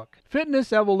Facebook.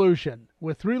 Fitness Evolution,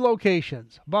 with 3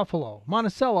 locations, Buffalo,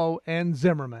 Monticello, and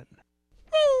Zimmerman.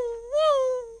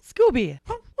 Scooby,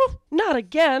 not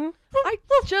again. I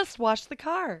just washed the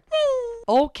car.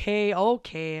 Okay.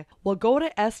 We'll go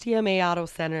to STMA Auto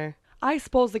Center. I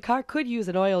suppose the car could use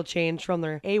an oil change from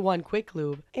their A1 Quick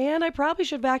Lube. And I probably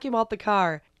should vacuum out the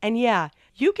car. And yeah,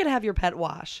 you can have your pet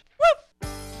wash.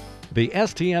 The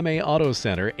STMA Auto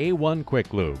Center A1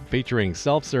 Quick Lube, featuring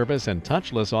self-service and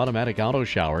touchless automatic auto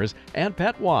showers and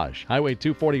pet wash. Highway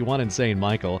 241 in St.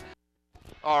 Michael.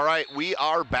 All right, we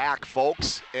are back,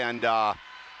 folks. And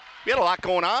we had a lot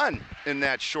going on in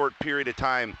that short period of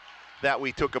time that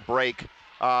we took a break.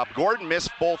 Gordon missed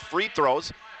both free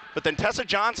throws. But then Tessa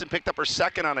Johnson picked up her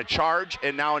second on a charge,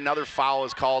 and now another foul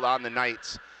is called on the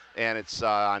Knights, and it's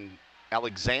on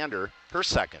Alexander, her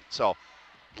second. So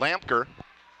Lampker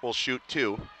will shoot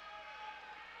 2,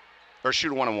 or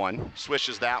shoot 1-on-1,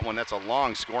 swishes that one. That's a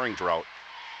long scoring drought.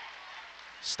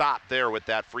 Stop there with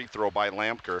that free throw by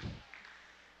Lampker.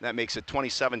 That makes it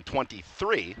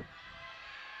 27-23.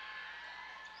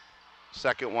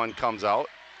 Second one comes out.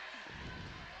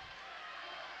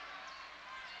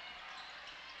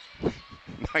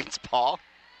 Knights ball,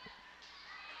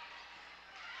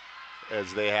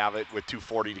 as they have it with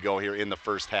 2:40 to go here in the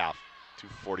first half.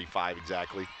 2:45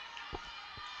 exactly.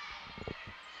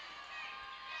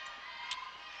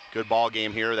 Good ball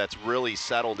game here that's really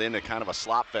settled into kind of a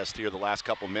slop fest here the last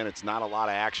couple minutes. Not a lot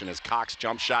of action as Cox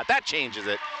jump shot. That changes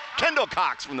it. Kendall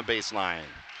Cox from the baseline.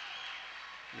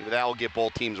 Maybe that will get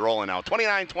both teams rolling now.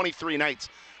 29-23 Knights.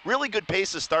 Really good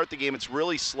pace to start the game. It's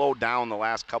really slowed down the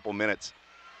last couple minutes.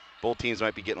 Both teams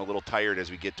might be getting a little tired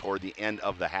as we get toward the end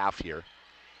of the half here.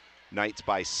 Knights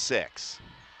by 6.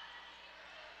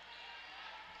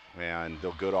 And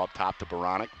they'll go up top to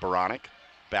Baronic. Baronic,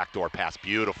 backdoor pass,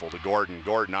 beautiful to Gordon.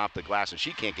 Gordon off the glass, and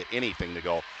she can't get anything to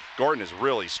go. Gordon has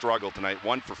really struggled tonight.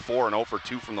 1 for 4 and 0 for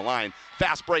 2 from the line.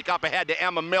 Fast break up ahead to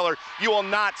Emma Miller. You will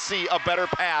not see a better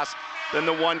pass than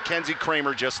the one Kenzie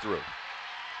Kramer just threw.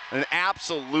 An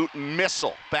absolute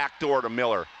missile backdoor to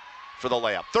Miller for the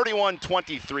layup.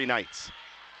 31-23 Knights.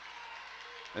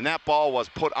 And that ball was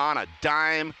put on a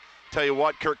dime. Tell you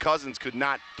what, Kirk Cousins could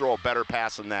not throw a better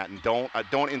pass than that. And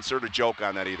don't insert a joke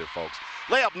on that either, folks.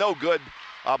 Layup no good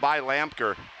by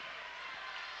Lampker.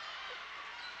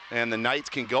 And the Knights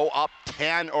can go up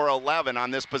 10 or 11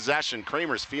 on this possession.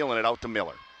 Kramer's feeling it out to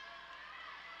Miller.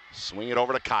 Swing it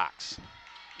over to Cox.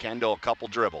 Kendall, a couple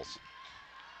dribbles.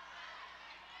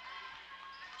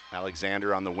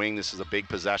 Alexander on the wing. This is a big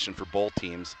possession for both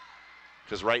teams.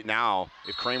 Because right now,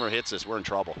 if Kramer hits this, we're in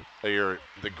trouble.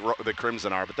 The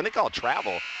Crimson are. But then they call it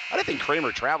travel. I didn't think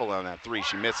Kramer traveled on that three.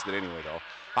 She missed it anyway, though.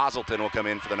 Hazelton will come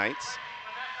in for the Knights.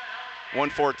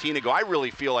 1:14 to go. I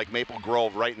really feel like Maple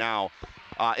Grove right now,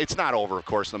 it's not over, of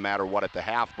course, no matter what at the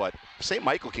half. But if St.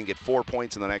 Michael can get 4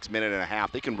 points in the next minute and a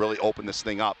half, they can really open this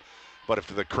thing up. But if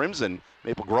the Crimson,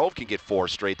 Maple Grove can get 4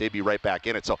 straight, they'd be right back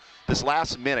in it. So this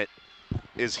last minute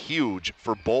is huge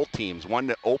for both teams. One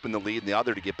to open the lead and the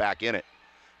other to get back in it.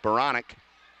 Baranek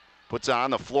puts it on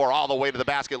the floor all the way to the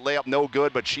basket. Layup no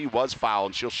good, but she was fouled,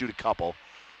 and she'll shoot a couple.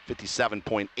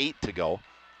 57.8 to go.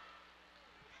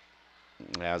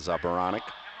 As Baranek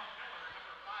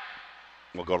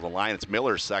will go to the line. It's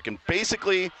Miller's second.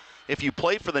 Basically, if you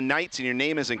play for the Knights and your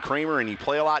name isn't Kramer and you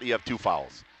play a lot, you have 2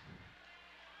 fouls.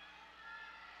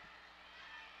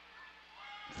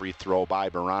 Free throw by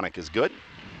Baranek is good,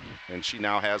 and she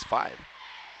now has 5.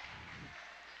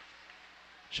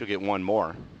 She'll get 1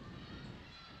 more.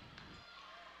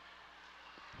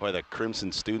 Boy, the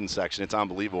Crimson student section, it's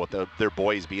unbelievable with their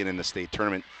boys being in the state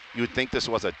tournament. You would think this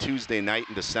was a Tuesday night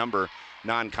in December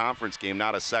non-conference game,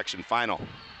 not a section final.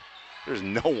 There's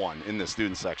no one in the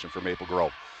student section for Maple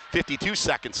Grove. 52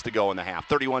 seconds to go in the half.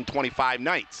 31-25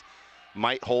 Knights.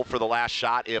 Might hold for the last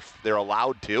shot if they're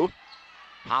allowed to.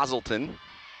 Hazelton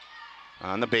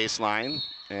on the baseline,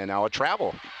 and now a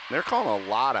travel. They're calling a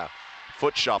lot of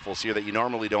foot shuffles here that you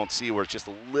normally don't see, where it's just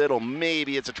a little,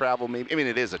 maybe it's a travel, maybe, I mean,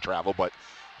 it is a travel, but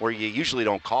where you usually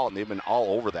don't call it, and they've been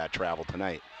all over that travel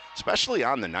tonight, especially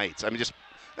on the Knights. I mean,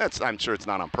 I'm sure it's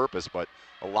not on purpose, but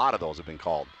a lot of those have been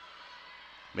called.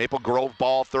 Maple Grove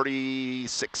ball,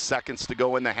 36 seconds to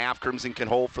go in the half. Crimson can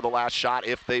hold for the last shot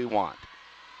if they want.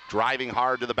 Driving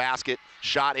hard to the basket.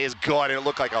 Shot is good. It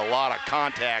looked like a lot of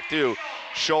contact, too.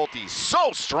 Schulte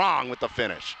so strong with the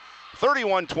finish.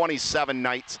 31-27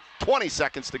 Knights. 20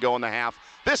 seconds to go in the half.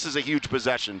 This is a huge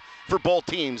possession for both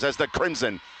teams as the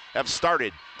Crimson have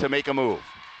started to make a move.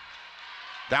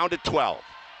 Down to 12.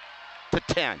 To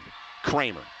 10.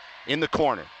 Kramer in the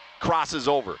corner. Crosses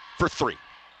over for 3.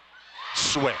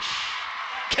 Swish.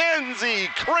 Kenzie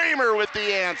Kramer with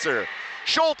the answer.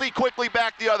 Schulte quickly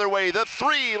back the other way. The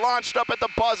 3 launched up at the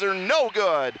buzzer. No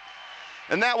good.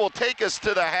 And that will take us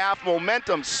to the half.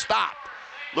 Momentum stopped.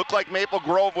 Looked like Maple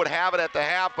Grove would have it at the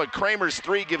half, but Kramer's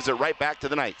 3 gives it right back to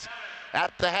the Knights.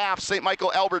 At the half, St.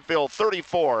 Michael Albertville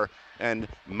 34 and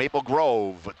Maple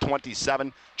Grove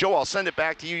 27. Joe, I'll send it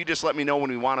back to you. You just let me know when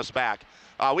we want us back.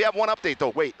 We have one update, though.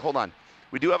 Wait, hold on.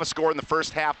 We do have a score in the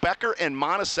first half. Becker and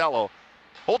Monticello.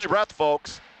 Hold your breath,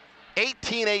 folks.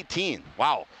 18-18.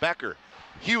 Wow, Becker,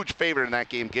 huge favorite in that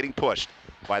game, getting pushed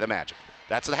by the Magic.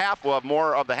 That's the half. We'll have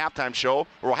more of the halftime show, or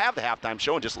we'll have the halftime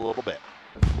show in just a little bit.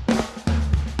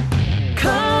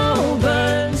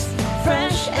 Coburn's,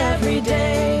 fresh every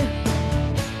day.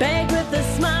 Baked with a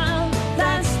smile,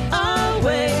 that's our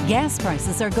way. Gas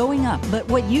prices are going up, but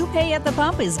what you pay at the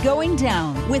pump is going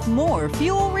down with more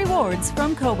fuel rewards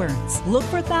from Coburn's. Look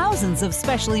for thousands of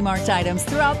specially marked items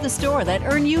throughout the store that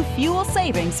earn you fuel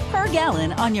savings per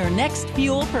gallon on your next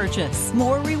fuel purchase.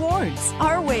 More rewards.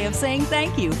 Our way of saying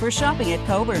thank you for shopping at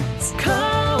Coburn's.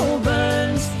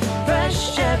 Coburn's,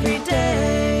 fresh every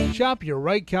day. Shop your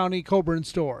Wright County Coburn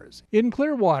stores in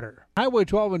Clearwater, Highway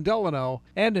 12 in Delano,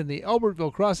 and in the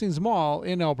Albertville Crossings Mall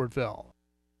in Albertville.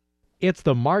 It's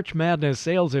the March Madness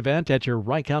sales event at your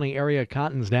Wright County area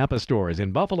Cotton's Napa stores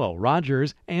in Buffalo,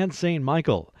 Rogers, and St.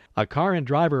 Michael. A Car and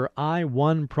Driver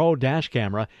i1 Pro dash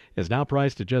camera is now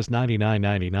priced at just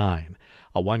 $99.99.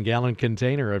 A 1-gallon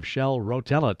container of Shell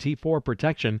Rotella T4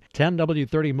 Protection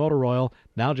 10W30 motor oil,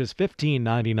 now just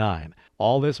 $15.99.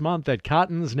 All this month at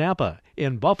Cotton's Napa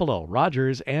in Buffalo,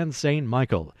 Rogers, and St.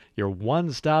 Michael. Your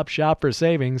one-stop shop for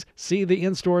savings. See the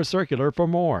in-store circular for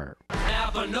more.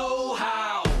 Napa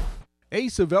know-how.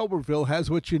 Ace of Albertville has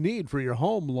what you need for your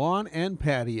home, lawn, and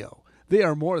patio. They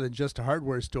are more than just a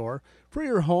hardware store. For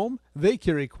your home, they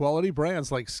carry quality brands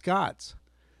like Scott's,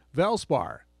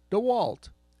 Valspar, DeWalt,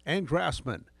 and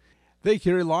Craftsman. They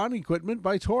carry lawn equipment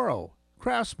by Toro,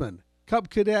 Craftsman, Cub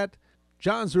Cadet,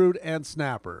 Johns Root, and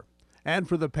Snapper. And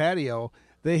for the patio,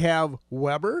 they have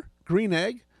Weber, Green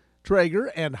Egg, Traeger,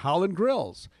 and Holland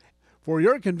Grills. For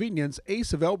your convenience,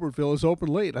 Ace of Albertville is open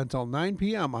late until 9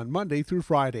 p.m. on Monday through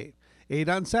Friday. 8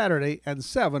 on Saturday and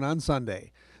 7 on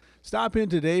Sunday. Stop in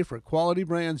today for quality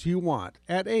brands you want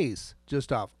at Ace,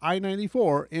 just off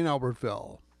I-94 in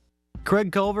Albertville.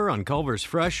 Craig Culver on Culver's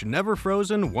fresh, never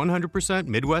frozen, 100%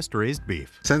 Midwest raised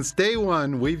beef. Since day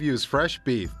one, we've used fresh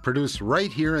beef produced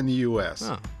right here in the U.S.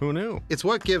 Oh, who knew? It's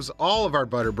what gives all of our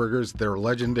butter burgers their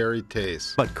legendary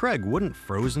taste. But Craig, wouldn't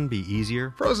frozen be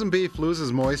easier? Frozen beef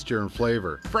loses moisture and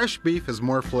flavor. Fresh beef is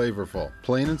more flavorful,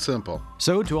 plain and simple.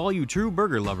 So to all you true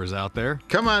burger lovers out there,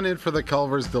 come on in for the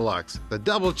Culver's Deluxe, the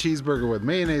double cheeseburger with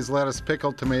mayonnaise, lettuce,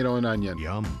 pickle, tomato, and onion.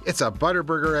 Yum. It's a butter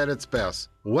burger at its best.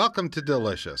 Welcome to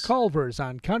Delicious. Culver's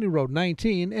on County Road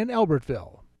 19 in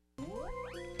Albertville.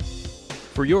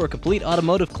 For your complete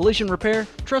automotive collision repair,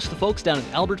 trust the folks down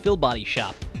at Albertville Body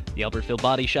Shop. The Albertville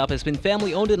Body Shop has been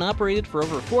family owned and operated for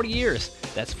over 40 years.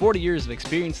 That's 40 years of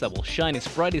experience that will shine as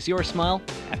bright as your smile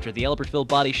after the Albertville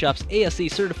Body Shop's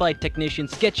ASE certified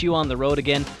technicians get you on the road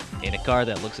again in a car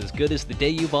that looks as good as the day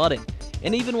you bought it.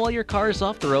 And even while your car is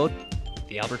off the road,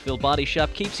 the Albertville Body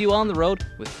Shop keeps you on the road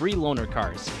with free loaner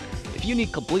cars. If you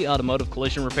need complete automotive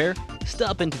collision repair,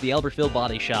 stop into the Albertville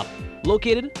Body Shop,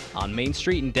 located on Main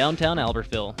Street in downtown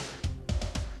Albertville.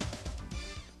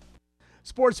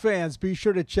 Sports fans, be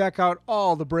sure to check out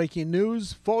all the breaking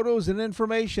news, photos, and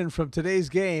information from today's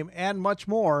game and much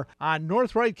more on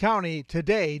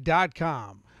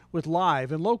NorthWrightCountyToday.com with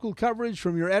live and local coverage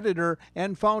from your editor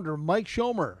and founder, Mike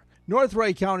Schomer. North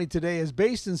Wright County Today is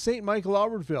based in St. Michael,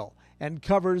 Albertville, and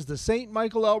covers the St.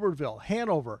 Michael, Albertville,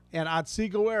 Hanover, and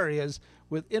Otsego areas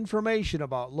with information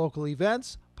about local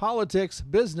events, politics,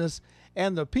 business,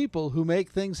 and the people who make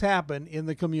things happen in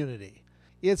the community.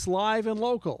 It's live and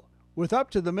local, with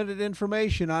up-to-the-minute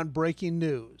information on breaking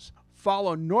news.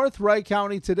 Follow North Wright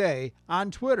County Today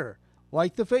on Twitter,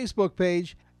 like the Facebook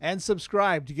page, and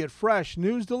subscribe to get fresh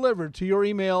news delivered to your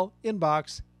email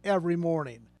inbox every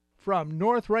morning. From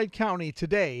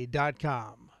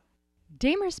NorthWrightCountyToday.com.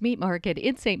 Damer's Meat Market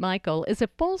in St. Michael is a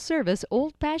full-service,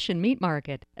 old-fashioned meat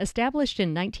market. Established in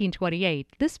 1928,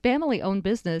 this family-owned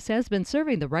business has been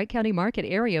serving the Wright County market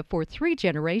area for 3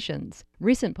 generations.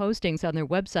 Recent postings on their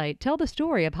website tell the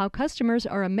story of how customers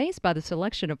are amazed by the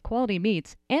selection of quality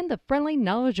meats and the friendly,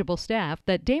 knowledgeable staff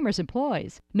that Damer's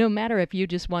employs. No matter if you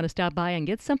just want to stop by and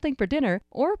get something for dinner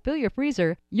or fill your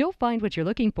freezer, you'll find what you're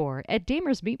looking for at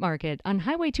Damer's Meat Market on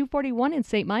Highway 241 in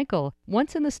St. Michael.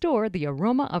 Once in the store, the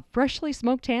aroma of freshly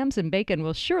smoked hams and bacon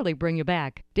will surely bring you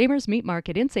back. Damer's Meat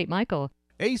Market in St. Michael.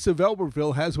 Ace of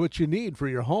Albertville has what you need for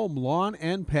your home, lawn,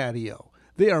 and patio.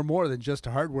 They are more than just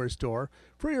a hardware store.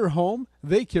 For your home,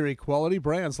 they carry quality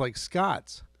brands like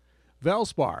Scott's,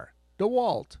 Valspar,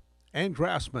 DeWalt, and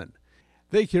Craftsman.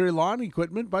 They carry lawn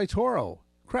equipment by Toro,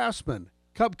 Craftsman,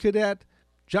 Cub Cadet,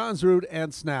 Johnsrud,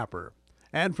 and Snapper.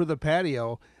 And for the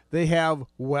patio, they have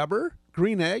Weber,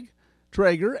 Green Egg,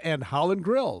 Traeger, and Holland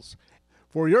Grills.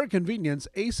 For your convenience,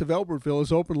 Ace of Albertville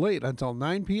is open late until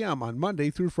 9 p.m. on Monday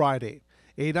through Friday,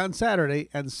 8 on Saturday,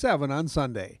 and 7 on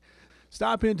Sunday.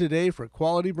 Stop in today for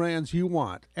quality brands you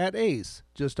want at Ace,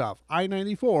 just off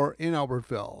I-94 in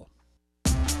Albertville.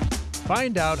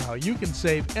 Find out how you can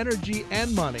save energy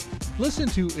and money. Listen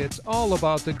to It's All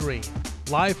About the Green,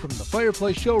 live from the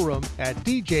Fireplace Showroom at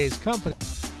DJ's Company.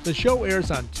 The show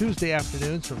airs on Tuesday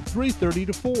afternoons from 3:30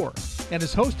 to 4 and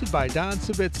is hosted by Don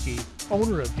Savitsky,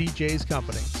 owner of DJ's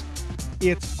Companies.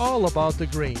 It's All About the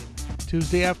Green,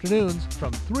 Tuesday afternoons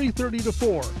from 3:30 to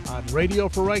 4 on Radio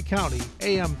for Wright County,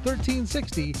 AM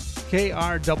 1360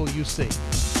 KRWC.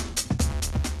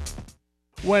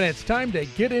 When it's time to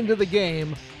get into the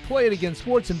game, Play It Again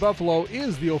Sports in Buffalo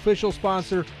is the official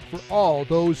sponsor for all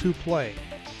those who play.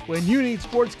 When you need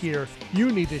sports gear,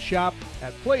 you need to shop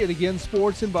at Play It Again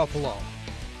Sports in Buffalo.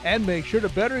 And make sure to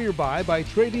better your buy by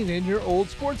trading in your old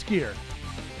sports gear.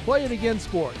 Play It Again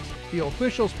Sports, the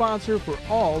official sponsor for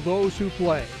all those who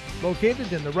play.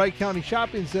 Located in the Wright County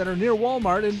Shopping Center near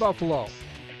Walmart in Buffalo.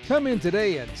 Come in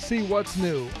today and see what's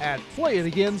new at Play It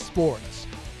Again Sports.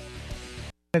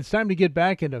 It's time to get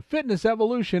back into Fitness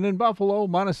Evolution in Buffalo,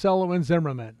 Monticello, and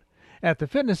Zimmerman. At the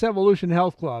Fitness Evolution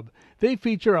Health Club, they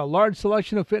feature a large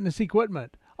selection of fitness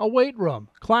equipment, a weight room,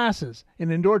 classes,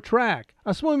 an indoor track,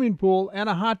 a swimming pool, and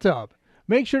a hot tub.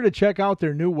 Make sure to check out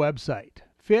their new website,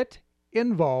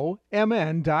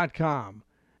 fitinvomn.com.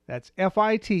 That's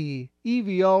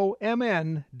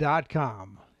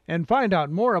FITEVOMN.com. And find out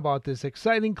more about this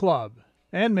exciting club.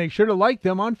 And make sure to like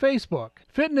them on Facebook.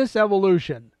 Fitness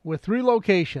Evolution, with 3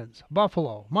 locations,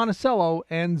 Buffalo, Monticello,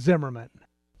 and Zimmerman.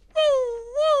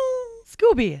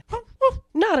 Scooby,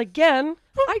 not again.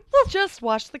 I just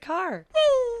washed the car.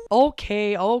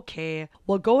 Okay.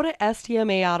 Well, go to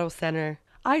STMA Auto Center.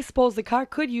 I suppose the car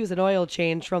could use an oil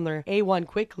change from their A1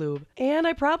 Quick Lube. And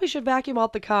I probably should vacuum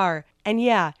out the car. And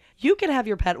yeah, you can have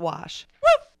your pet wash.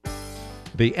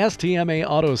 The STMA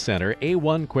Auto Center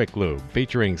A1 Quick Lube,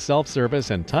 featuring self-service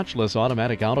and touchless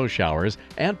automatic auto showers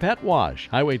and pet wash.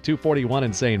 Highway 241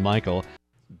 in St. Michael.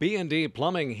 B&D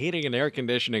Plumbing, Heating, and Air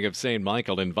Conditioning of St.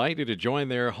 Michael invite you to join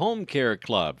their Home Care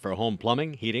Club for home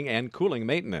plumbing, heating, and cooling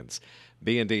maintenance.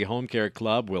 B&D Home Care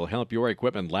Club will help your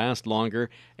equipment last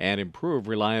longer and improve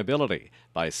reliability.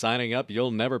 By signing up, you'll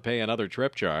never pay another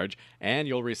trip charge, and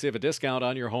you'll receive a discount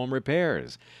on your home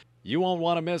repairs. You won't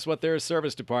want to miss what their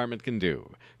service department can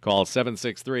do. Call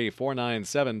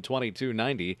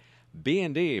 763-497-2290.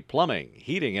 B&D Plumbing,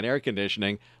 Heating, and Air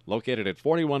Conditioning, located at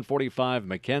 4145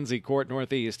 Mackenzie Court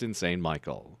Northeast in St.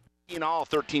 Michael. In all,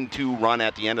 13-2 run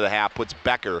at the end of the half puts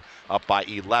Becker up by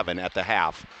 11 at the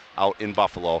half out in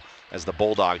Buffalo as the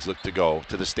Bulldogs look to go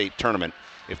to the state tournament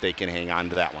if they can hang on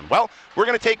to that one. Well, we're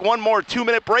going to take one more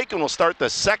 2-minute break, and we'll start the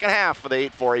second half of the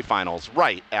 8-4A finals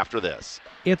right after this.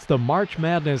 It's the March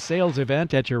Madness sales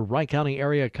event at your Wright County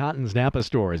area Cotton's Napa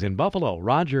stores in Buffalo,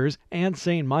 Rogers, and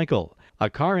St. Michael. A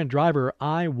Car and Driver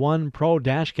i1 Pro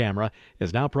dash camera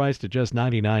is now priced at just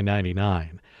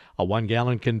 $99.99. A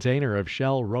 1-gallon container of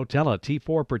Shell Rotella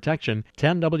T4 Protection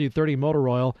 10W30 motor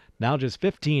oil, now just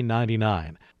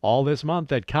 $15.99. All this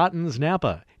month at Cotton's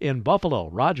Napa in Buffalo,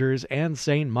 Rogers, and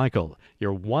St. Michael.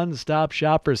 Your one-stop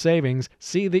shop for savings.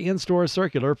 See the in-store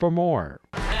circular for more.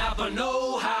 Napa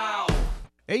know-how.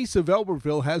 Ace of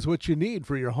Albertville has what you need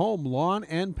for your home, lawn,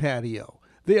 and patio.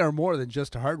 They are more than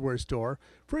just a hardware store.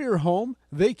 For your home,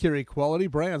 they carry quality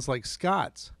brands like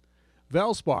Scotts,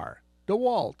 Valspar,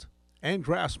 DeWalt, and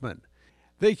Craftsman.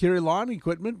 They carry lawn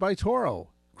equipment by Toro,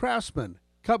 Craftsman,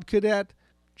 Cub Cadet,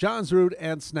 Johnsrud,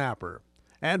 and Snapper.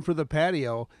 And for the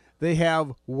patio, they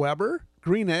have Weber,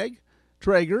 Green Egg,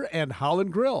 Traeger, and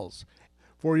Holland Grills.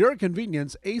 For your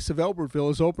convenience, Ace of Albertville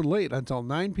is open late until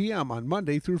 9 p.m. on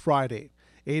Monday through Friday,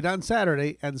 8 on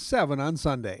Saturday, and 7 on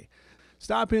Sunday.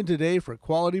 Stop in today for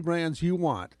quality brands you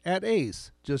want at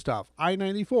Ace, just off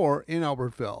I-94 in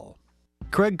Albertville.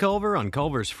 Craig Culver on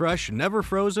Culver's fresh, never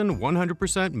frozen,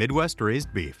 100% Midwest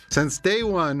raised beef. Since day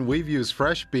one, we've used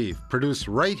fresh beef produced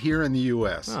right here in the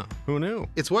U.S. Oh, who knew?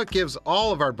 It's what gives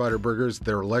all of our Butterburgers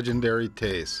their legendary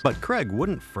taste. But Craig,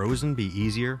 wouldn't frozen be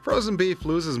easier? Frozen beef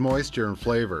loses moisture and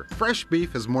flavor. Fresh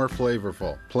beef is more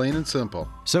flavorful, plain and simple.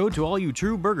 So to all you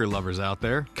true burger lovers out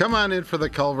there, come on in for the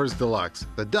Culver's Deluxe,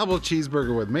 the double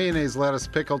cheeseburger with mayonnaise, lettuce,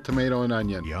 pickle, tomato, and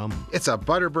onion. Yum. It's a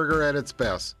Butterburger at its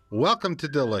best. Welcome to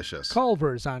Delicious.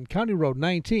 Culver's on County Road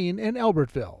 19 in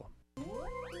Albertville.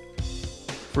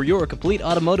 For your complete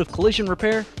automotive collision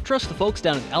repair, trust the folks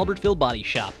down at Albertville Body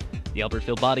Shop. The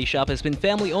Albertville Body Shop has been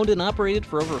family owned and operated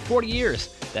for over 40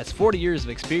 years. That's 40 years of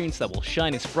experience that will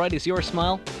shine as bright as your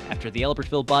smile after the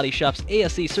Albertville Body Shop's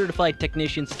ASE certified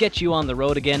technicians get you on the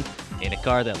road again in a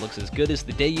car that looks as good as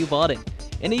the day you bought it.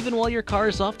 And even while your car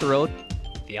is off the road,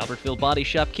 the Albertville Body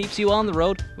Shop keeps you on the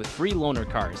road with free loaner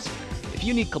cars. If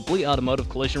you need complete automotive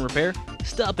collision repair,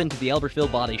 stop into the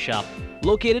Albertville Body Shop,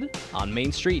 located on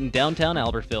Main Street in downtown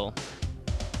Albertville.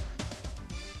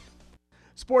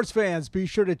 Sports fans, be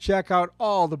sure to check out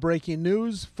all the breaking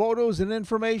news, photos, and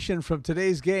information from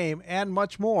today's game and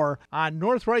much more on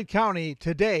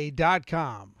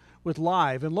NorthWrightCountyToday.com with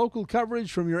live and local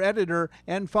coverage from your editor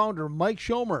and founder, Mike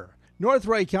Schomer. North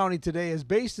Wright County Today is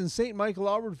based in St. Michael,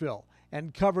 Albertville,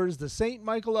 and covers the St.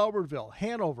 Michael, Albertville,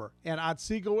 Hanover, and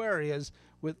Otsego areas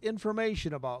with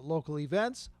information about local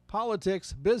events,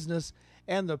 politics, business,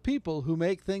 and the people who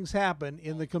make things happen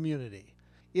in the community.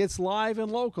 It's live and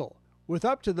local, with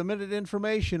up-to-the-minute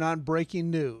information on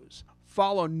breaking news.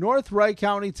 Follow North Wright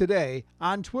County Today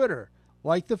on Twitter,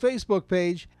 like the Facebook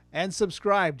page, and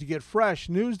subscribe to get fresh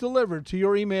news delivered to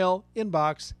your email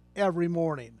inbox every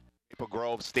morning. Maple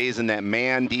Grove stays in that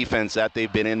man defense that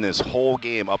they've been in this whole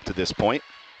game up to this point,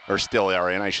 or still are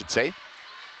in, I should say.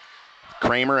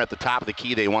 Kramer at the top of the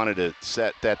key, they wanted to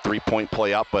set that three-point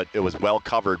play up, but it was well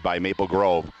covered by Maple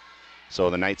Grove. So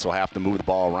the Knights will have to move the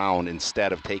ball around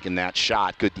instead of taking that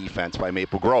shot. Good defense by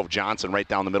Maple Grove. Johnson right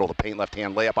down the middle of the paint,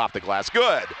 left-hand layup off the glass.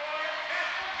 Good.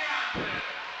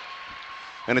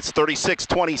 And it's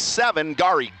 36-27.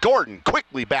 Gary Gordon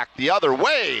quickly back the other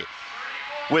way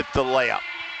with the layup.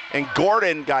 And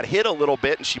Gordon got hit a little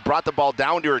bit, and she brought the ball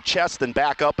down to her chest and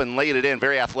back up and laid it in.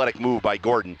 Very athletic move by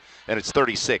Gordon. And it's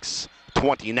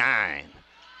 36-29.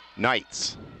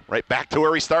 Knights right back to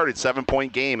where we started.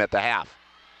 7-point game at the half.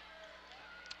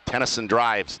 Tennyson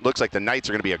drives. Looks like the Knights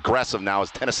are going to be aggressive now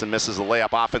as Tennyson misses the layup.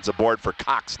 Offensive board for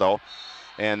Cox, though.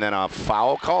 And then a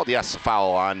foul called? Yes, a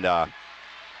foul on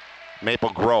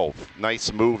Maple Grove.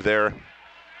 Nice move there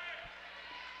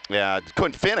Yeah,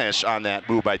 couldn't finish on that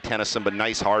move by Tennyson, but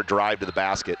nice hard drive to the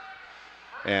basket.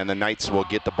 And the Knights will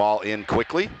get the ball in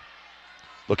quickly.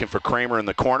 Looking for Kramer in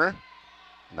the corner.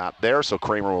 Not there, so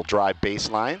Kramer will drive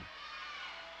baseline.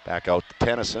 Back out to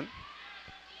Tennyson.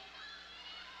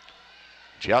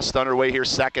 Just underway here,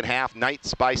 second half.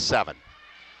 Knights by 7.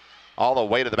 All the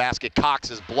way to the basket.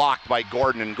 Cox is blocked by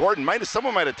Gordon. And Gordon,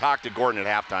 someone might have talked to Gordon at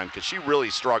halftime because she really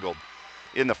struggled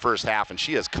in the first half, and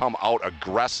she has come out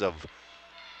aggressive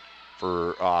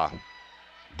for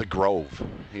the Grove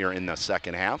here in the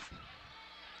second half.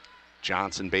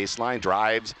 Johnson baseline,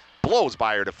 drives, blows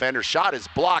by her defender. Shot is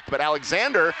blocked, but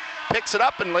Alexander picks it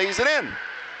up and lays it in.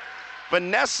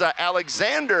 Vanessa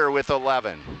Alexander with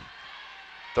 11.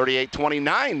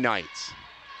 38-29 Knights.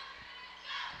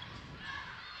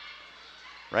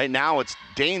 Right now it's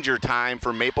danger time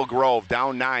for Maple Grove,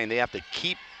 down 9. They have to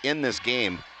keep in this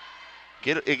game.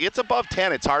 It gets above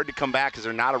 10, it's hard to come back because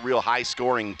they're not a real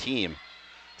high-scoring team.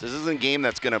 This isn't a game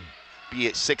that's going to be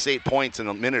at 6-8 points in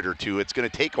a minute or two. It's going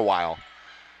to take a while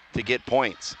to get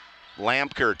points.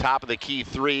 Lampker, top of the key,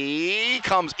 3,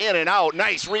 comes in and out.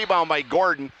 Nice rebound by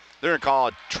Gordon. They're going to call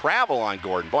a travel on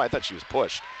Gordon. Boy, I thought she was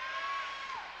pushed.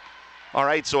 All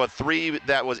right, so a 3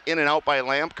 that was in and out by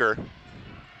Lampker.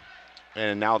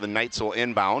 And now the Knights will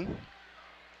inbound.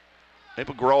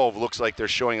 Maple Grove looks like they're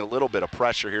showing a little bit of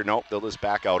pressure here. Nope, they'll just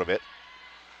back out of it.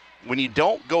 When you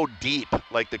don't go deep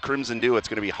like the Crimson do, it's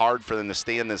going to be hard for them to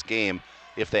stay in this game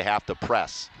if they have to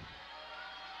press.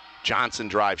 Johnson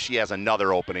drives. She has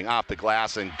another opening off the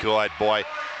glass, and good, boy.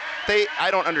 I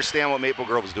don't understand what Maple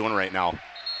Grove is doing right now.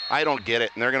 I don't get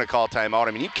it, and they're going to call timeout.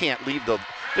 I mean, you can't leave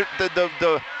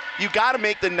you got to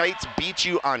make the Knights beat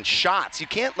you on shots. You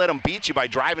can't let them beat you by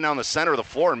driving down the center of the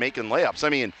floor and making layups. I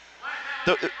mean,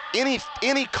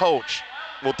 any coach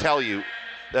will tell you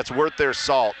that's worth their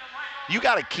salt. You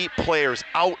got to keep players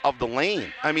out of the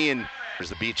lane. I mean, there's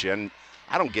the beat you, and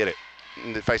I don't get it.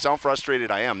 And if I sound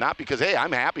frustrated, I am. Not because, hey,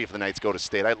 I'm happy if the Knights go to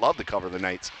state. I'd love to cover the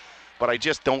Knights. But I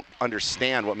just don't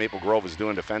understand what Maple Grove is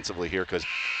doing defensively here, because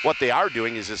what they are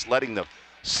doing is just letting the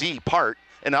C part.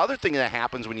 And the other thing that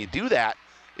happens when you do that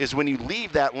is when you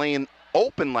leave that lane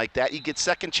open like that, you get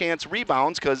second chance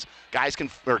rebounds because girls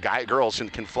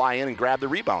can fly in and grab the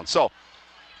rebound. So,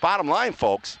 bottom line,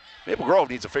 folks, Maple Grove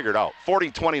needs to figure it out.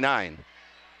 40-29.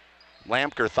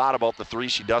 Lampker thought about the 3.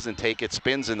 She doesn't take it.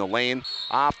 Spins in the lane.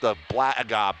 Off the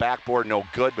backboard, no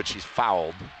good, but she's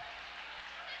fouled.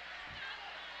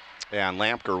 And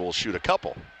Lampker will shoot a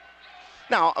couple.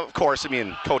 Now, of course, I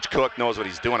mean, Coach Cook knows what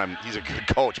he's doing. He's a good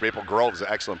coach. Maple Grove's an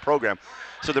excellent program.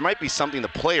 So there might be something the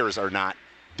players are not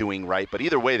doing right. But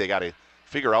either way, they got to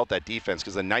figure out that defense,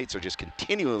 because the Knights are just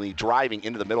continually driving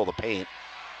into the middle of the paint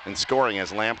and scoring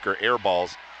as Lampker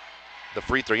airballs the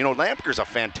free throw. You know, Lampker's a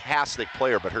fantastic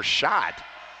player, but her shot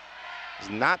is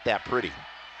not that pretty.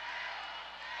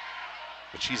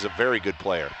 But she's a very good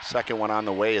player. Second one on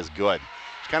the way is good.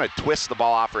 She kind of twists the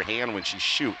ball off her hand when she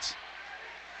shoots.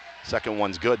 Second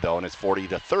one's good, though, and it's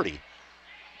 40-30.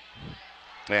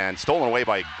 And stolen away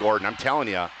by Gordon. I'm telling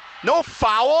you, no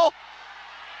foul?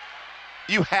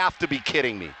 You have to be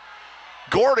kidding me.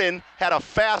 Gordon had a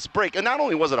fast break, and not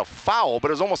only was it a foul, but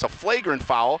it was almost a flagrant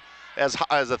foul, as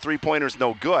the three-pointer's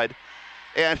no good.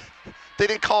 And they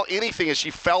didn't call anything as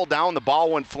she fell down. The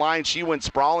ball went flying. She went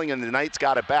sprawling, and the Knights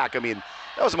got it back. I mean,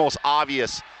 that was the most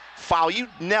obvious foul. You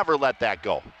never let that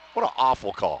go. What an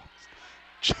awful call.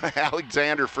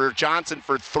 Alexander for Johnson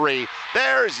for 3.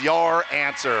 There's your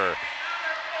answer.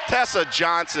 Tessa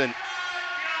Johnson,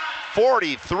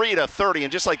 43-30,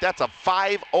 and just like that's a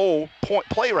 5-0 point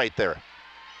play right there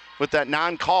with that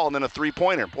non-call and then a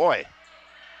three-pointer. Boy.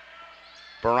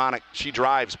 Baranek, she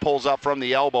drives, pulls up from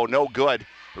the elbow, no good.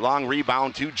 Long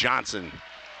rebound to Johnson.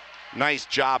 Nice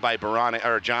job by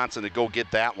Johnson to go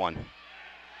get that one.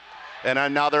 And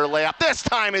another layup. This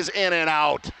time is in and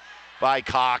out by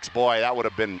Cox. Boy, that would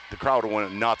have been, the crowd would have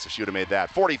went nuts if she would have made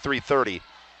that. 43-30,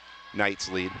 Knights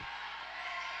lead.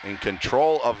 In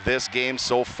control of this game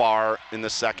so far in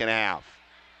the second half.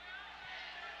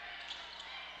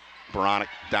 Baranek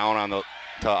down on to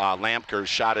Lampker's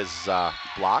shot is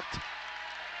blocked.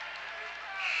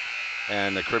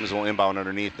 And the Crimson will inbound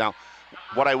underneath. Now,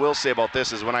 what I will say about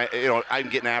this is I'm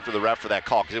getting after the ref for that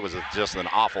call because it was just an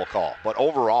awful call. But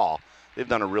overall, they've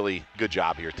done a really good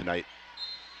job here tonight.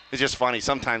 It's just funny.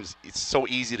 Sometimes it's so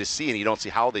easy to see and you don't see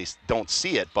how they don't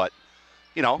see it. But,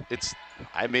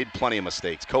 I made plenty of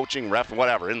mistakes. Coaching, ref,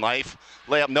 whatever. In life,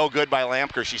 layup no good by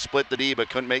Lampker. She split the D but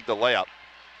couldn't make the layup.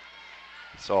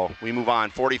 So we move on.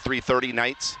 43-30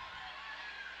 Knights.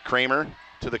 Kramer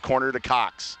to the corner to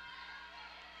Cox.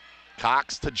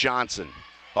 Cox to Johnson.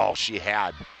 Oh, she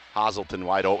had Hazelton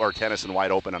wide open, or Tennyson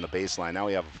wide open on the baseline. Now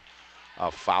we have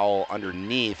a foul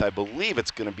underneath. I believe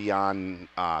it's going to be on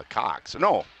Cox.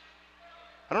 No,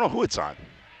 I don't know who it's on.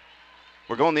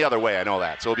 We're going the other way, I know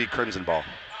that. So it'll be Crimson ball.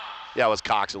 Yeah, it was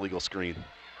Cox, illegal screen.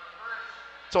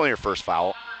 It's only your first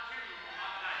foul.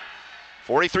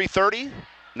 43-30.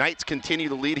 Knights continue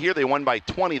to lead here. They won by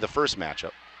 20 the first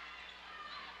matchup.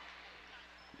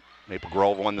 Maple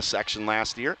Grove won the section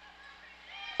last year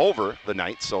over the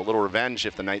Knights, so a little revenge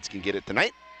if the Knights can get it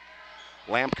tonight.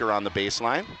 Lampker on the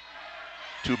baseline.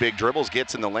 2 big dribbles,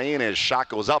 gets in the lane, and his shot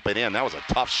goes up and in. That was a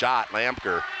tough shot.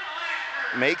 Lampker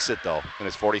makes it, though, and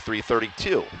it's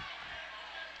 43-32.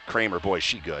 Kramer, boy, is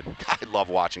she good. I love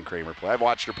watching Kramer play. I've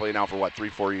watched her play now for,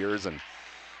 3-4 years, and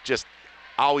just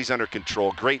always under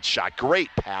control. Great shot, great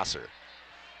passer.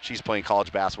 She's playing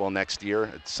college basketball next year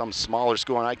at some smaller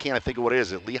school, and I can't think of what it is.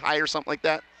 Is it Lehigh or something like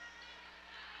that?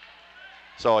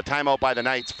 So a timeout by the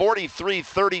Knights.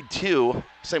 43-32.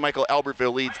 St. Michael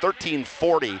Albertville leads.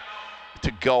 13:40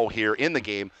 to go here in the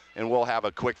game, and we'll have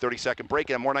a quick 30-second break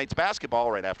and more Knights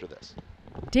basketball right after this.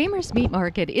 Damer's Meat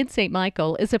Market in St.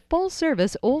 Michael is a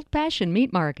full-service, old-fashioned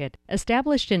meat market.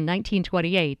 Established in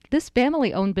 1928, this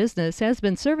family-owned business has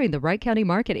been serving the Wright County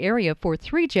market area for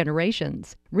 3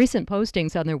 generations. Recent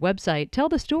postings on their website tell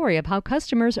the story of how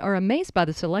customers are amazed by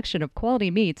the selection of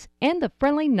quality meats and the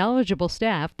friendly, knowledgeable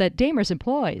staff that Damer's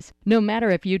employs. No matter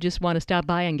if you just want to stop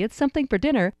by and get something for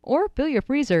dinner or fill your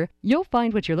freezer, you'll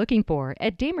find what you're looking for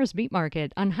at Damer's Meat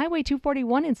Market on Highway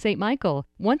 241 in St. Michael.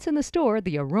 Once in the store,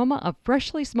 the aroma of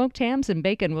freshly smoked hams and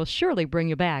bacon will surely bring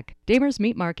you back. Damer's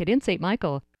Meat Market in St.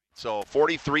 Michael. So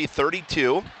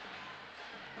 43-32.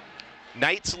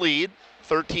 Knights lead.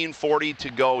 13:40 to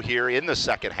go here in the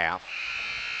second half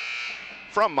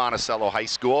from Monticello High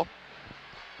School.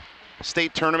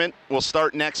 State tournament will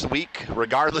start next week,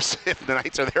 regardless if the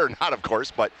Knights are there or not, of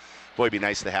course. But, boy, it'd be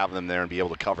nice to have them there and be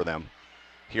able to cover them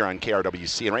here on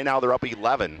KRWC. And right now they're up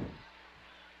 11.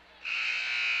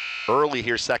 Early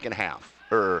here, second half.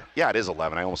 Yeah, it is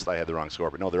 11. I almost thought I had the wrong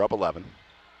score, but no, they're up 11.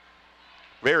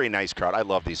 Very nice crowd. I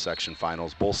love these section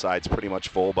finals. Both sides pretty much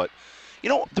full, but you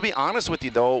know, to be honest with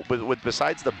you, though, with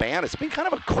besides the band, it's been kind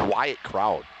of a quiet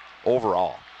crowd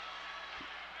overall.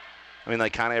 I mean,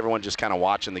 like kind of everyone just kind of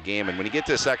watching the game. And when you get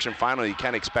to a section final, you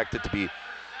kind of expect it to be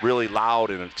really loud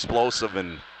and explosive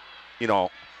and, you know,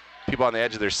 people on the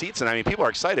edge of their seats. And, I mean, people are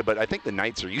excited, but I think the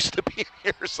Knights are used to being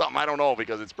here or something. I don't know,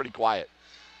 because it's pretty quiet.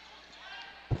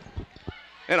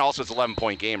 And also it's an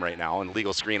 11-point game right now and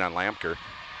legal screen on Lampker.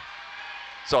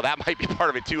 So that might be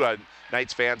part of it, too.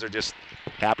 Knights fans are just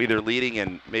happy they're leading,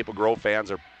 and Maple Grove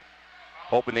fans are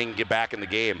hoping they can get back in the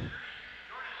game.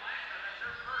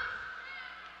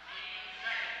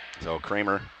 So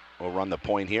Kramer will run the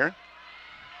point here.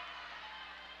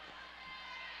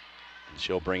 And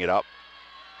she'll bring it up.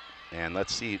 And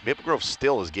let's see, Maple Grove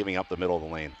still is giving up the middle of the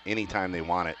lane. Anytime they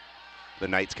want it, the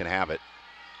Knights can have it.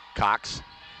 Cox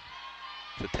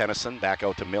to Tennyson, back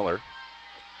out to Miller.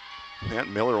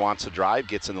 And Miller wants to drive,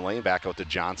 gets in the lane, back out to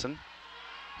Johnson.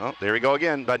 Oh, there we go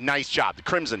again, but nice job. The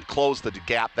Crimson closed the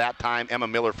gap that time. Emma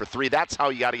Miller for 3. That's how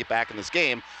you got to get back in this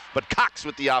game. But Cox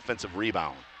with the offensive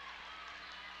rebound.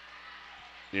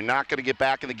 You're not going to get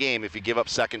back in the game if you give up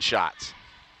second shots.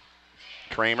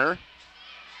 Kramer,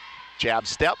 jab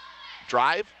step,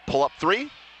 drive, pull up 3.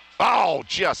 Oh,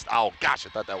 gosh, I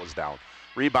thought that was down.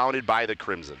 Rebounded by the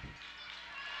Crimson.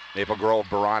 Maple Grove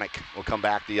Baronic will come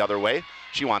back the other way.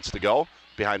 She wants to go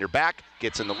behind her back,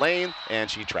 gets in the lane, and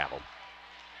she traveled.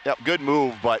 Yep, good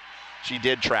move, but she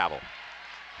did travel.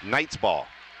 Knights ball.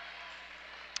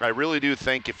 I really do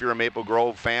think if you're a Maple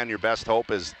Grove fan, your best hope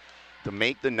is to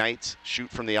make the Knights shoot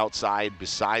from the outside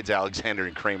besides Alexander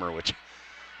and Kramer, which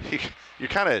you're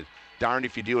kind of darned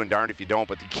if you do and darned if you don't,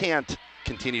 but you can't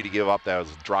continue to give up those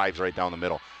drives right down the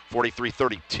middle.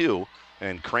 43-32,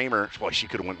 and Kramer, boy, she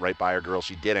could have went right by her girl.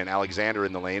 She didn't. Alexander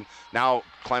in the lane. Now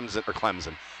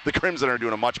Clemson. The Crimson are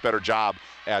doing a much better job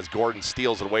as Gordon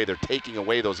steals it away. They're taking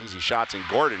away those easy shots, and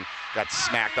Gordon got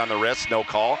smacked on the wrist, no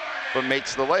call, but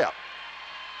makes the layup.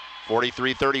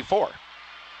 43-34.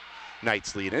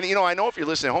 Knights lead. And, you know, I know if you're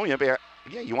listening at home,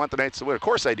 you want the Knights to win. Of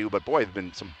course I do, but, boy, there have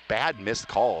been some bad missed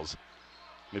calls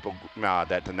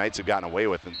that the Knights have gotten away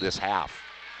with in this half.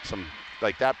 Some,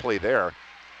 like that play there,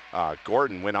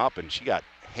 Gordon went up, and she got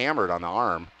hammered on the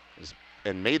arm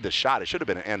and made the shot. It should have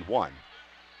been an end one.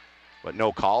 But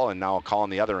no call, and now a call on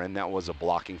the other end. That was a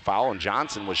blocking foul, and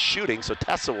Johnson was shooting, so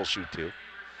Tessa will shoot too.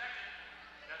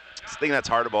 The thing that's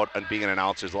hard about being an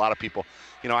announcer is a lot of people,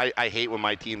 you know, I hate when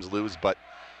my teams lose, but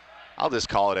I'll just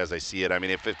call it as I see it. I mean,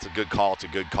 if it's a good call, it's a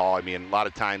good call. I mean, a lot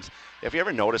of times, if you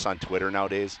ever notice on Twitter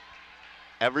nowadays,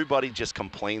 everybody just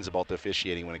complains about the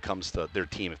officiating when it comes to their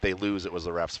team. If they lose, it was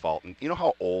the ref's fault. And you know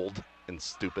how old and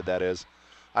stupid that is?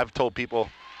 I've told people,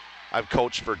 I've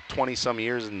coached for 20-some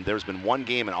years, and there's been one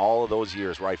game in all of those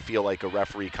years where I feel like a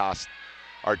referee cost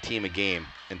our team a game.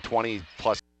 In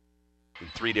 20-plus in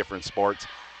 3 different sports,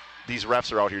 these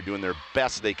refs are out here doing their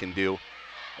best they can do.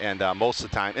 And most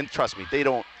of the time, and trust me, they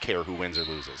don't care who wins or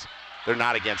loses. They're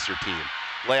not against your team.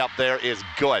 Layup there is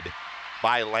good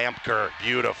by Lampker.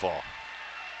 Beautiful.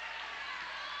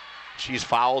 She's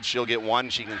fouled. She'll get 1.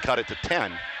 She can cut it to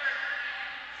 10.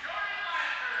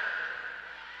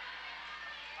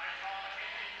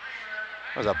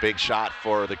 That was a big shot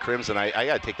for the Crimson. I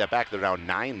got to take that back. They're down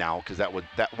 9 now because that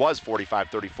was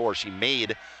 45-34. She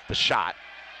made the shot.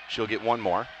 She'll get 1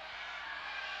 more.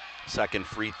 Second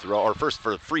free throw, or first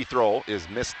for free throw is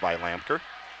missed by Lampker.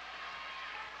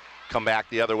 Come back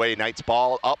the other way. Knights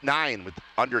ball up 9 with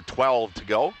under 12 to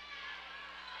go.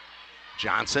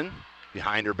 Johnson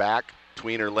behind her back,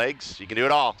 between her legs. She can do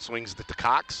it all. Swings to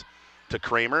Cox, to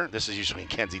Kramer. This is usually when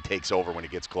Kenzie takes over when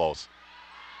it gets close.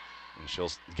 And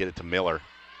she'll get it to Miller.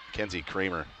 Kenzie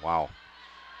Kramer, wow,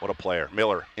 what a player.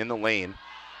 Miller in the lane,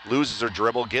 loses her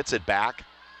dribble, gets it back.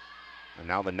 And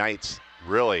now the Knights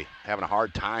really having a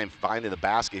hard time finding the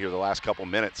basket here the last couple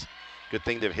minutes. Good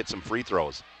thing they've hit some free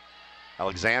throws.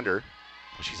 Alexander,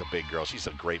 oh, she's a big girl. She's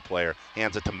a great player.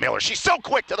 Hands it to Miller. She's so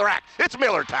quick to the rack. It's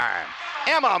Miller time.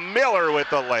 Emma Miller with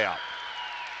the layup.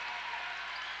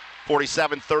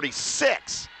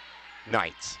 47-36,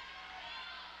 Knights.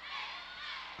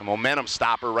 A momentum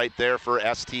stopper right there for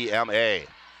STMA.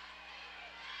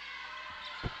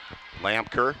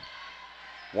 Lampker,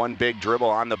 one big dribble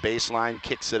on the baseline,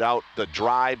 kicks it out. The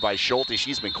drive by Schulte.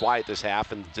 She's been quiet this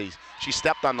half, and she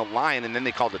stepped on the line, and then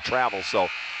they called it travel. So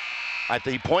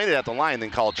he pointed at the line,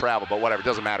 then called travel, but whatever, it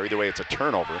doesn't matter. Either way, it's a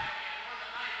turnover.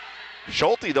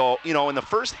 Schulte, though, you know, in the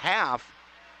first half,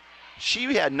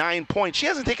 she had 9 points. She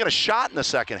hasn't taken a shot in the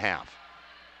second half.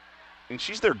 And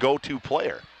she's their go-to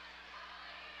player.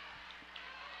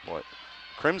 Boy,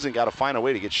 Crimson got to find a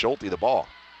way to get Schulte the ball.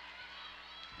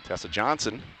 Tessa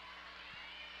Johnson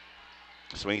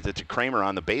swings it to Kramer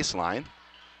on the baseline.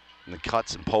 And the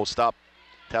cuts and post up.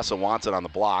 Tessa wants it on the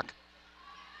block.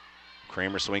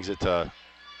 Kramer swings it to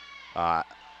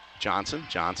Johnson.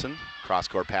 Johnson,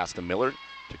 cross-court pass to Miller.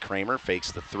 To Kramer,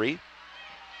 fakes the 3.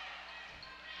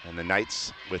 And the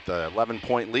Knights, with the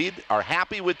 11-point lead, are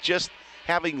happy with just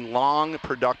having long,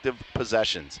 productive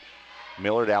possessions.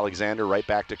 Miller to Alexander, right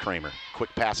back to Kramer.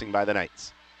 Quick passing by the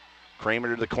Knights.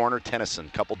 Kramer to the corner, Tennyson,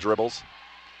 couple dribbles.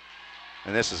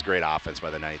 And this is great offense by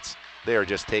the Knights. They are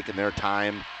just taking their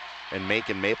time and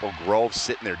making Maple Grove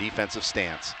sit in their defensive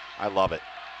stance. I love it.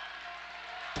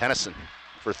 Tennyson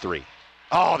for 3.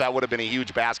 Oh, that would have been a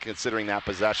huge basket considering that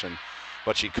possession,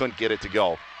 but she couldn't get it to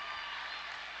go.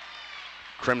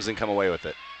 Crimson come away with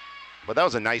it. But that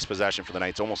was a nice possession for the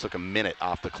Knights. Almost took a minute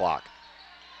off the clock.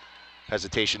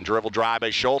 Hesitation, dribble, drive by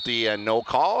Schulte, and no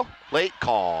call. Late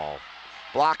call.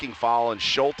 Blocking foul, and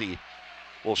Schulte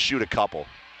will shoot a couple.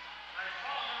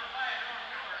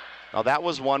 Now that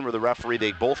was one where the referee,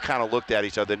 they both kind of looked at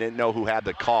each other, didn't know who had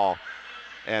the call,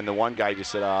 and the one guy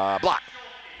just said, block.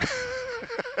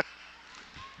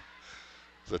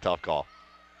 It's a tough call.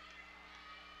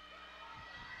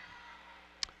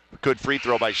 Good free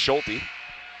throw by Schulte.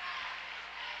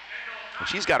 And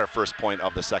she's got her first point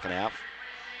of the second half.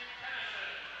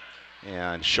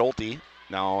 And Schulte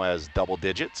now has double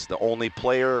digits. The only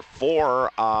player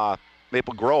for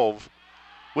Maple Grove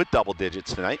with double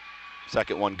digits tonight.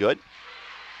 Second one good.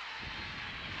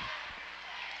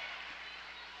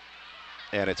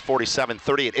 And it's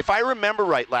 47-38. If I remember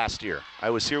right last year, I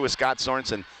was here with Scott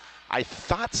Sorensen. I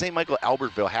thought St. Michael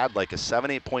Albertville had like a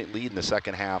 7-8 point lead in the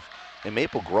second half, and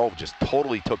Maple Grove just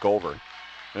totally took over.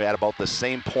 We had about the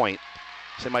same point.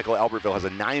 St. Michael Albertville has a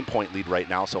 9-point lead right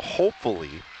now, so hopefully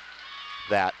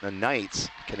that the Knights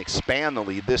can expand the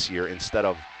lead this year instead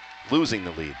of losing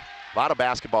the lead. A lot of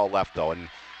basketball left, though, and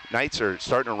Knights are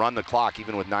starting to run the clock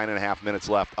even with 9.5 minutes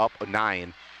left, up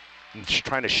 9, and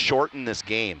trying to shorten this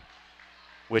game,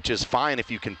 which is fine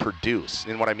if you can produce.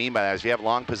 And what I mean by that is if you have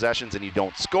long possessions and you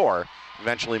don't score,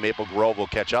 eventually Maple Grove will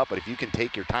catch up. But if you can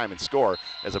take your time and score,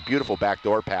 there's a beautiful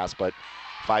backdoor pass, but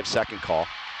 5-second call.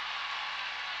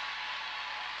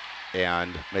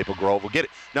 And Maple Grove will get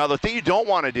it. Now, the thing you don't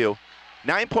want to do,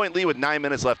 9-point lead with 9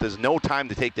 minutes left, there's no time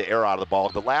to take the air out of the ball.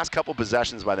 The last couple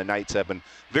possessions by the Knights have been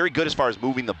very good as far as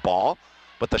moving the ball,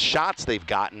 but the shots they've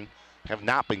gotten have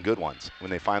not been good ones when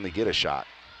they finally get a shot.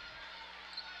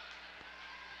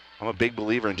 I'm a big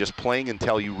believer in just playing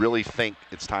until you really think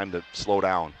it's time to slow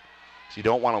down. So you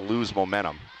don't want to lose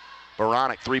momentum.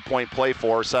 Veronic, three-point play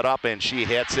for her, set up, and she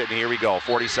hits it, and here we go,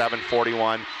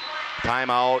 47-41.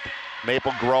 Timeout,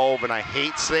 Maple Grove, and I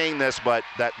hate saying this, but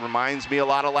that reminds me a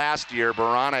lot of last year.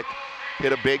 Veronic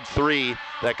hit a big three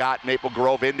that got Maple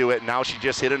Grove into it, and now she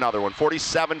just hit another one.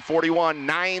 47-41,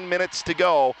 9 minutes to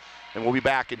go, and we'll be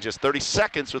back in just 30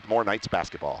 seconds with more Knights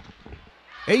basketball.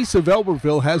 Ace of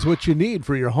Albertville has what you need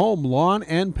for your home, lawn,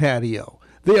 and patio.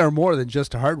 They are more than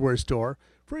just a hardware store.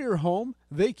 For your home,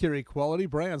 they carry quality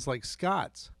brands like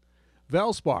Scott's,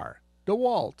 Valspar,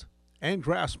 DeWalt, and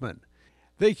Craftsman.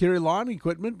 They carry lawn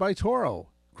equipment by Toro,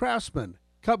 Craftsman,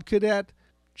 Cub Cadet,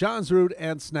 Johnsrud,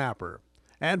 and Snapper.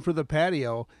 And for the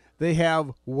patio, they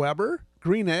have Weber,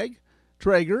 Green Egg,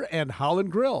 Traeger, and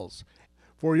Holland Grills.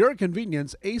 For your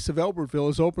convenience, Ace of Albertville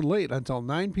is open late until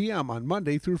 9 p.m. on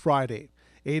Monday through Friday,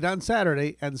 8 on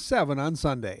Saturday, and 7 on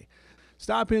Sunday.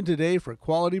 Stop in today for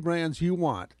quality brands you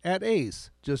want at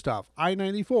Ace, just off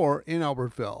I-94 in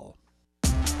Albertville.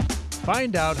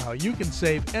 Find out how you can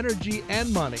save energy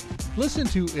and money. Listen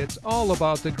to It's All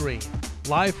About the Green,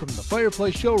 live from the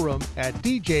Fireplace Showroom at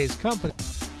DJ's Company.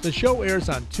 The show airs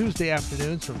on Tuesday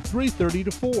afternoons from 3:30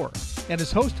 to 4 and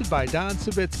is hosted by Don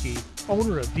Savitsky,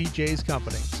 owner of DJ's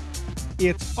Companies.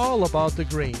 It's All About the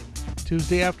Green,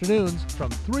 Tuesday afternoons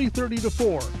from 3:30 to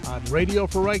 4 on Radio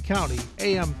for Wright County,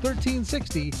 AM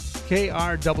 1360,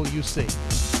 KRWC.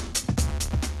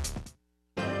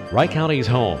 Wright County's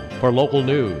home for local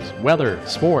news, weather,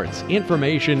 sports,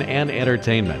 information, and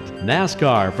entertainment.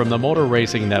 NASCAR from the Motor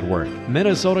Racing Network,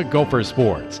 Minnesota Gopher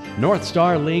Sports, North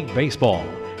Star League Baseball,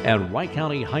 and Wright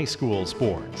County High School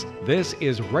Sports. This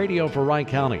is Radio for Wright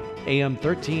County, AM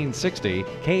 1360,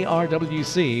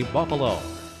 KRWC, Buffalo.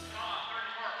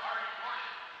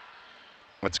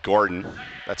 That's Gordon.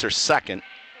 That's her second.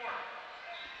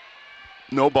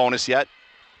 No bonus yet.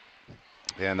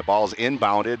 And the ball's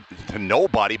inbounded to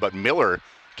nobody, but Miller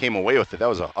came away with it. That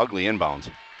was an ugly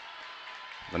inbound.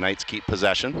 The Knights keep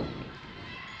possession.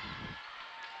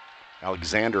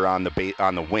 Alexander on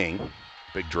the wing.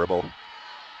 Big dribble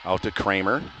out to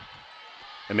Kramer.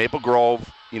 And Maple Grove,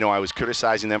 I was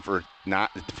criticizing them for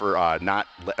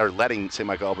letting St.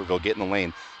 Michael Albertville get in the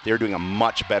lane. They're doing a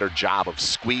much better job of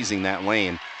squeezing that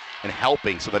lane and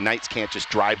helping so the Knights can't just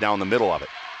drive down the middle of it.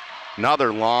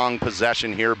 Another long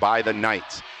possession here by the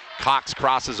Knights. Cox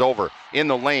crosses over in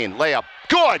the lane. Layup.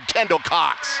 Good, Kendall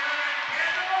Cox.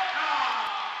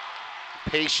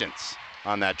 Patience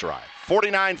on that drive.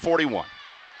 49-41.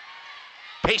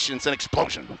 Patience and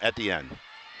explosion at the end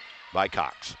by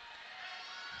Cox.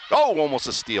 Oh, almost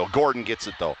a steal. Gordon gets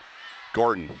it, though.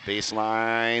 Gordon,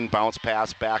 baseline, bounce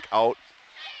pass back out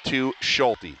to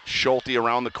Schulte. Schulte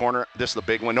around the corner. This is the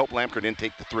big one. Nope, Lamker didn't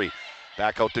take the three.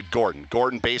 Back out to Gordon.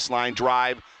 Gordon, baseline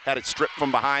drive. Had it stripped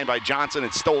from behind by Johnson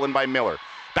and stolen by Miller.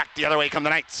 Back the other way come the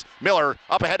Knights. Miller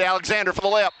up ahead to Alexander for the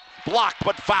layup. Blocked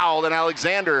but fouled, and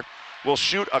Alexander will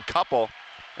shoot a couple.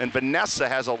 And Vanessa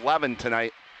has 11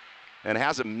 tonight and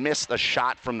hasn't missed a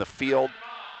shot from the field.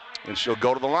 And she'll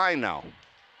go to the line now.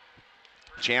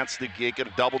 Chance to get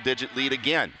a double-digit lead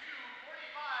again.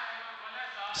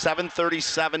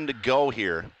 7:37 to go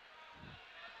here.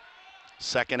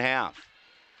 Second half.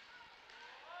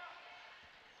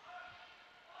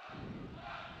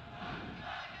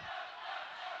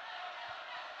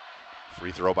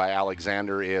 Free throw by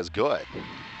Alexander is good.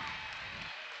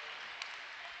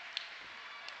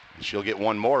 She'll get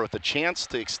one more with a chance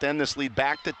to extend this lead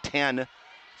back to 10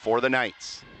 for the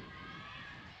Knights.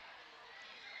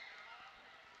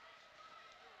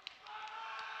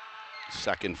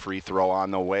 Second free throw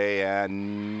on the way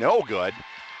and no good.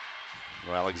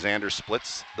 Well, Alexander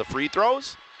splits the free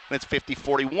throws and it's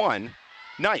 50-41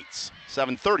 Knights.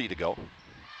 7:30 to go.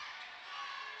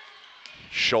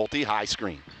 Schulte, high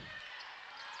screen.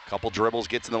 Couple dribbles,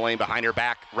 gets in the lane behind her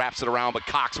back, wraps it around, but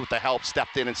Cox with the help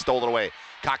stepped in and stole it away.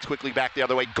 Cox quickly back the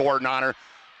other way, Gordon on her,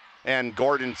 and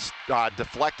Gordon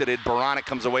deflected it. Baronic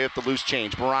comes away with the loose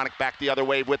change. Baronic back the other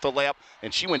way with the layup,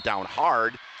 and she went down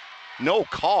hard. No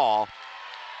call.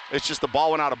 It's just the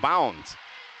ball went out of bounds.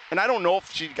 And I don't know if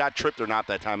she got tripped or not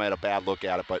that time. I had a bad look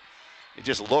at it, but it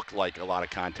just looked like a lot of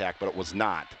contact, but it was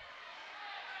not.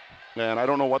 And I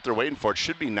don't know what they're waiting for. It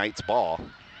should be Knights' ball.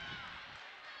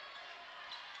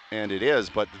 And it is,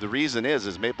 but the reason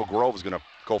is Maple Grove is going to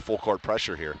go full court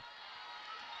pressure here.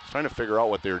 Trying to figure out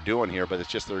what they're doing here, but it's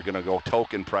just they're going to go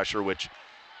token pressure, which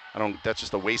that's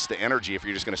just a waste of energy if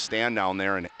you're just going to stand down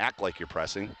there and act like you're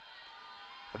pressing.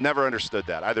 I've never understood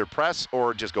that. Either press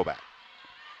or just go back.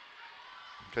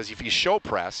 Because if you show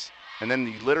press, and then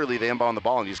you literally they inbound the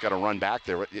ball and you just got to run back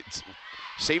there,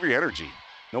 save your energy.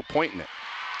 No point in it.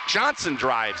 Johnson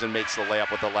drives and makes the layup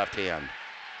with the left hand.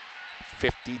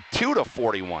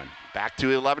 52-41. Back to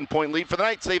 11-point lead for the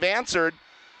Knights. They've answered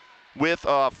with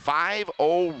a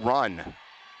 5-0 run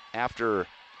after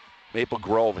Maple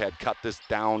Grove had cut this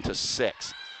down to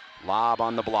 6. Lob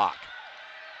on the block.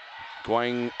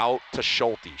 Going out to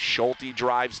Schulte. Schulte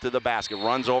drives to the basket,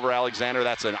 runs over Alexander.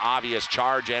 That's an obvious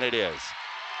charge, and it is.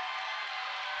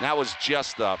 That was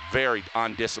just a very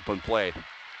undisciplined play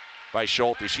by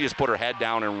Schulte. She just put her head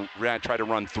down and tried to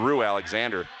run through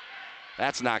Alexander.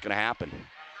 That's not going to happen.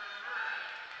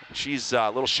 She's a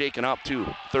little shaken up, too.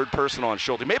 Third personal on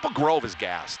Schulte. Maple Grove is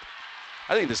gassed.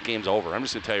 I think this game's over. I'm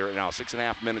just going to tell you right now,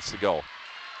 6.5 minutes to go. I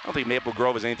don't think Maple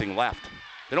Grove has anything left.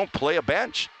 They don't play a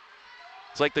bench.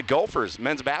 It's like the Gophers,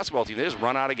 men's basketball team. They just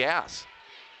run out of gas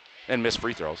and miss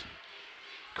free throws.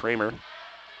 Kramer,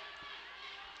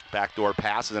 backdoor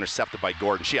pass is intercepted by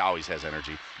Gordon. She always has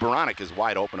energy. Beranek is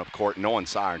wide open up court. No one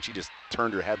saw her, and she just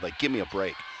turned her head like, give me a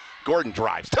break. Gordon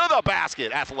drives to the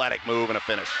basket. Athletic move and a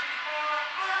finish.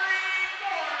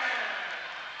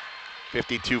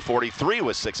 52-43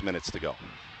 with 6 minutes to go.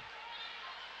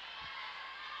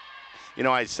 You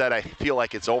know, I said I feel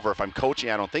like it's over. If I'm coaching,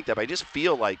 I don't think that, but I just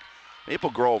feel like Maple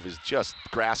Grove is just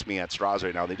grasping at straws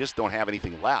right now. They just don't have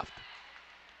anything left.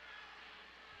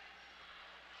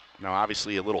 Now,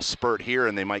 obviously, a little spurt here,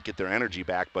 and they might get their energy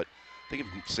back, but I think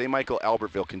if St. Michael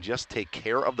Albertville can just take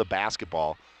care of the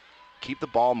basketball, keep the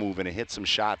ball moving, and hit some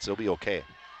shots, they'll be okay.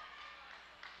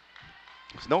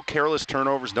 There's no careless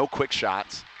turnovers, no quick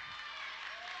shots.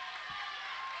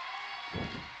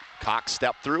 Cox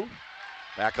step through,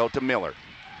 back out to Miller.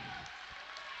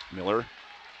 Miller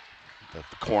at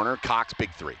the corner, Cox big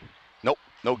three. Nope,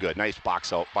 no good. Nice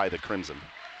box out by the Crimson.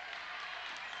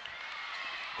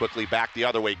 Quickly back the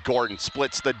other way, Gordon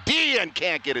splits the D and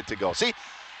can't get it to go. See,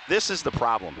 this is the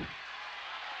problem.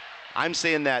 I'm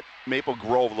saying that Maple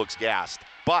Grove looks gassed,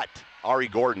 but Ari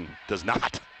Gordon does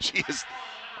not. She is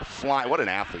flying, what an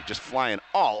athlete, just flying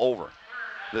all over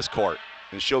this court.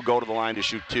 And she'll go to the line to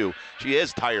shoot 2. She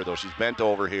is tired, though. She's bent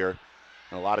over here.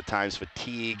 And a lot of times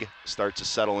fatigue starts to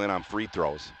settle in on free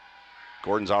throws.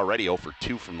 Gordon's already 0 for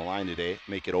 2 from the line today.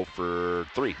 Make it 0 for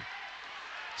 3.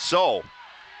 So,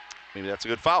 maybe that's a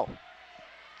good foul. You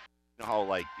know how,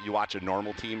 like, you watch a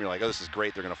normal team, you're like, oh, this is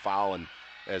great. They're going to foul, and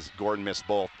as Gordon missed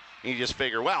both. And you just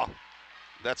figure, well,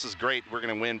 that's is great. We're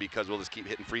going to win because we'll just keep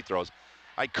hitting free throws.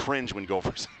 I cringe when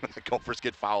Gophers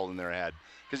get fouled in their head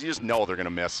because you just know they're going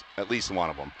to miss at least one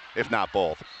of them, if not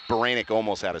both. Beranek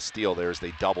almost had a steal there as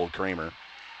they doubled Kramer,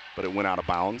 but it went out of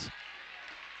bounds.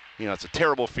 You know, it's a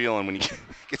terrible feeling when you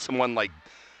get someone like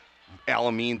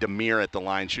Alameen Demir at the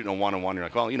line shooting a one-on-one. You're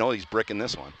like, well, you know, he's bricking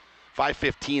this one.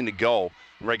 5:15 to go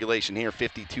in regulation here,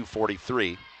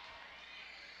 52-43.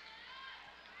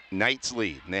 Knights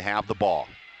lead, and they have the ball.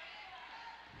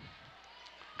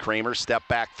 Kramer, step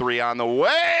back 3 on the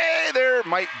way. There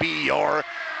might be your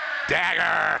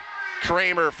dagger.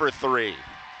 Kramer for 3.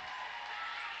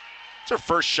 It's her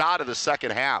first shot of the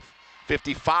second half.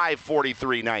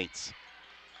 55-43 Knights.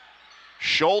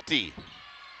 Schulte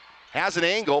has an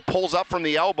angle, pulls up from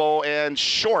the elbow, and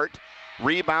short,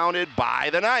 rebounded by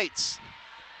the Knights.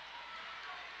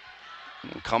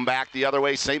 And come back the other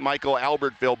way, St. Michael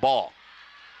Albertville ball.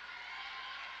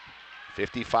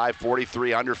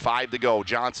 55-43, under 5 to go.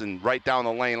 Johnson right down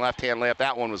the lane, left-hand layup.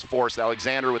 That one was forced.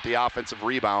 Alexander with the offensive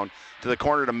rebound to the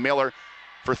corner to Miller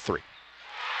for 3.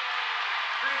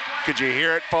 Could you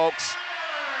hear it, folks?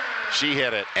 She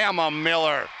hit it. Emma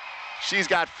Miller. She's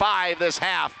got 5 this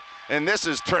half, and this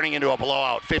is turning into a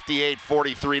blowout.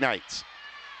 58-43 Knights.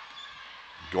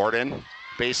 Gordon,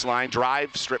 baseline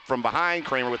drive, stripped from behind.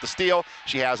 Kramer with the steal.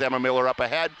 She has Emma Miller up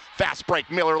ahead. Fast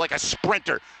break, Miller like a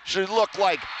sprinter. She looked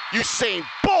like Usain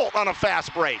Bolt on a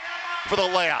fast break for the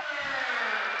layup.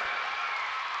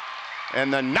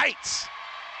 And the Knights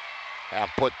have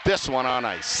put this one on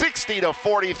ice.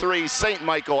 60-43, St.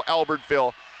 Michael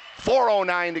Albertville.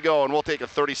 4:09 to go, and we'll take a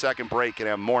 30-second break and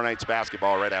have more Knights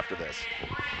basketball right after this.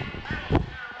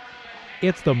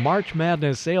 It's the March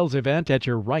Madness sales event at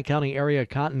your Wright County area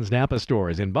Cotton's Napa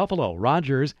stores in Buffalo,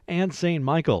 Rogers, and St.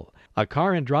 Michael. A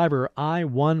Car and Driver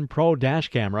i1 Pro dash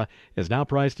camera is now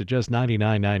priced at just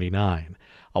 $99.99.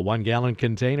 A 1-gallon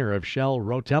container of Shell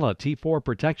Rotella T4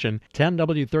 Protection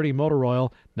 10W30 motor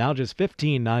oil, now just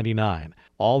 $15.99.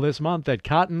 All this month at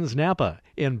Cotton's Napa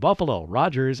in Buffalo,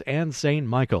 Rogers, and St.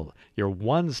 Michael. Your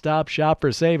one-stop shop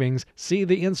for savings. See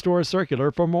the in-store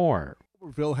circular for more.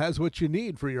 Albertville has what you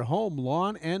need for your home,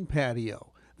 lawn, and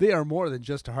patio. They are more than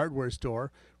just a hardware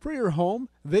store. For your home,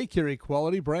 they carry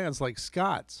quality brands like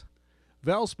Scott's,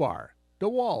 Valspar,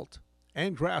 DeWalt,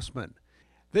 and Craftsman.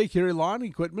 They carry lawn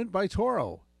equipment by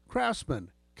Toro,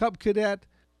 Craftsman, Cub Cadet,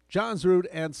 Johnsrud,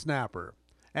 and Snapper.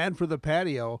 And for the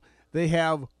patio, They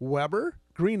have Weber,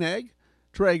 Green Egg,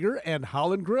 Traeger, and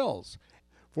Holland Grills.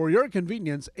 For your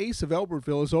convenience, Ace of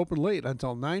Albertville is open late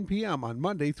until 9 p.m. on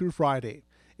Monday through Friday,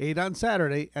 8 on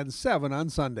Saturday, and 7 on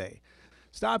Sunday.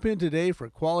 Stop in today for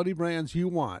quality brands you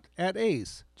want at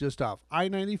Ace, just off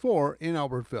I-94 in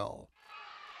Albertville.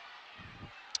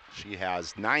 She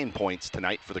has 9 points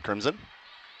tonight for the Crimson.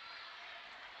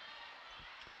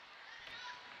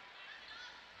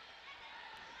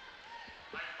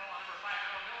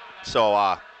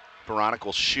 So Veronica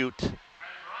will shoot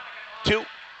 2.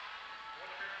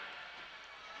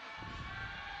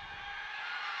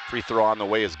 Free throw on the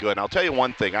way is good. And I'll tell you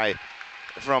one thing,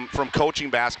 from coaching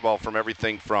basketball, from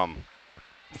everything from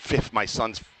my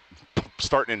son's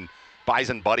starting in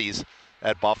Bison Buddies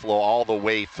at Buffalo all the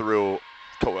way through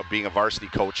being a varsity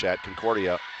coach at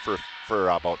Concordia for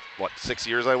about, 6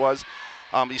 years I was.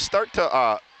 You start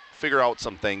to figure out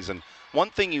some things. And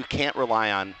one thing you can't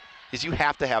rely on is you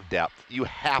have to have depth. You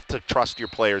have to trust your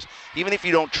players. Even if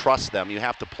you don't trust them, you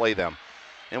have to play them.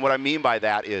 And what I mean by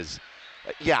that is,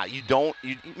 yeah,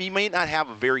 you may not have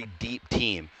a very deep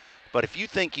team, but if you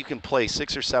think you can play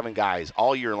 6 or 7 guys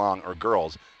all year long, or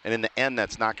girls, and in the end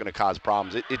that's not going to cause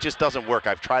problems, it just doesn't work.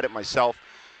 I've tried it myself.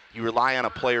 You rely on a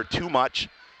player too much,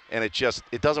 and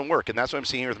it doesn't work. And that's what I'm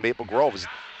seeing here with Maple Grove is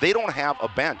they don't have a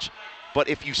bench. But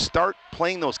if you start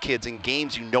playing those kids in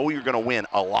games you know you're going to win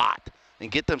a lot and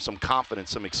get them some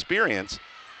confidence, some experience,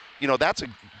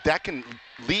 that can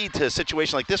lead to a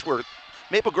situation like this where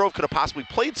Maple Grove could have possibly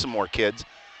played some more kids,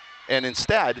 and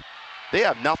instead they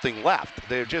have nothing left.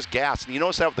 They're just gassed. And you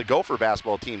notice that with the Gopher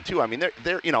basketball team too. I mean,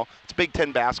 they're it's Big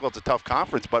Ten basketball. It's a tough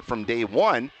conference, but from day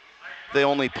one, they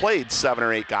only played 7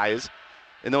 or 8 guys,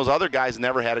 and those other guys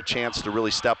never had a chance to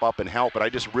really step up and help. And I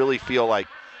just really feel like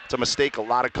it's a mistake a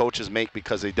lot of coaches make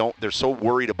because they're so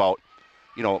worried about,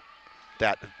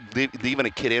 that leaving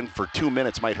a kid in for 2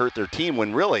 minutes might hurt their team,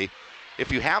 when really,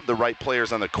 if you have the right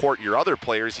players on the court, your other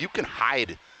players, you can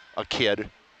hide a kid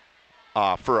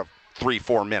for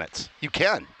 3-4 minutes. You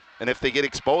can. And if they get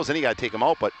exposed, then you got to take them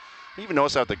out. But you even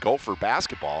notice out the Gopher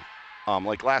basketball.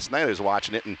 Like last night I was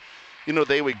watching it, and,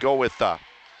 they would go with,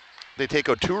 they take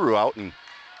Oturu out, and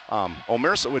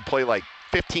Omersa would play like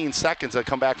 15 seconds and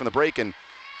come back from the break, and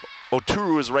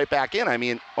Oturu is right back in. I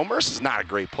mean, Omersa's not a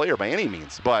great player by any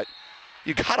means, but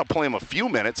you got to play him a few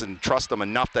minutes and trust him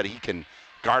enough that he can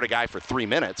guard a guy for 3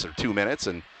 minutes or 2 minutes.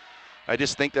 And I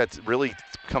just think that really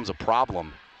becomes a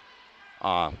problem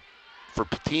for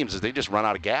teams as they just run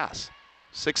out of gas.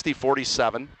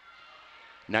 60-47.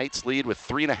 Knights lead with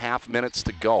 3.5 minutes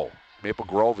to go. Maple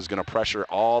Grove is going to pressure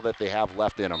all that they have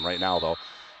left in them right now, though.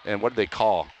 And what did they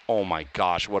call? Oh, my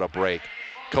gosh, what a break.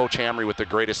 Coach Hamry with the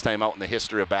greatest timeout in the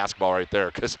history of basketball right there,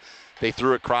 because they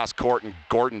threw it cross court and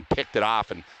Gordon picked it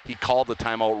off, and he called the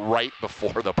timeout right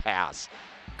before the pass.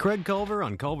 Craig Culver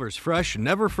on Culver's fresh,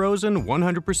 never frozen,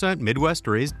 100% Midwest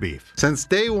raised beef. Since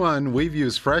day one, we've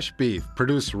used fresh beef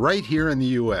produced right here in the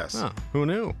U.S. Oh, who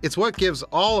knew? It's what gives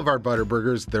all of our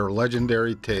Butterburgers their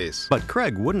legendary taste. But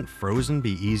Craig, wouldn't frozen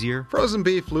be easier? Frozen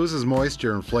beef loses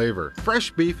moisture and flavor.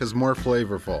 Fresh beef is more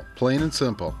flavorful, plain and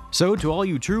simple. So to all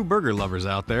you true burger lovers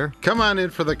out there, come on in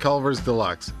for the Culver's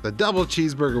Deluxe, the double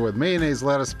cheeseburger with mayonnaise,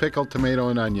 lettuce, pickle, tomato,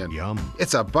 and onion. Yum.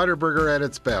 It's a Butterburger at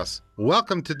its best.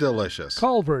 Welcome to Delicious.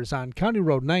 Culver's on County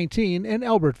Road 19 in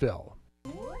Albertville.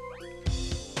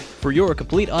 For your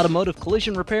complete automotive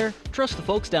collision repair, trust the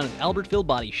folks down at Albertville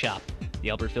Body Shop. The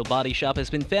Albertville Body Shop has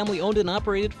been family owned and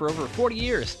operated for over 40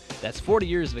 years. That's 40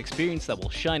 years of experience that will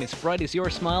shine as bright as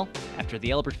your smile after the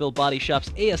Albertville Body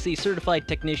Shop's ASE certified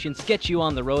technicians get you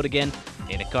on the road again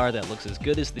in a car that looks as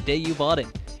good as the day you bought it.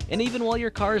 And even while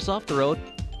your car is off the road,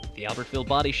 the Albertville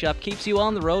Body Shop keeps you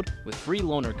on the road with free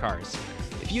loaner cars.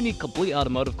 If you need complete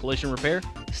automotive collision repair,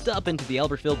 stop into the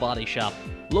Albertville Body Shop,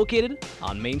 located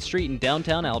on Main Street in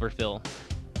downtown Albertville.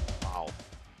 Wow.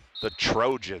 The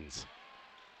Trojans.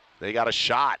 They got a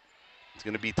shot. It's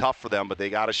going to be tough for them, but they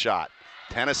got a shot.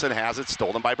 Tennyson has it,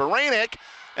 stolen by Baranek,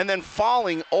 and then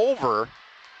falling over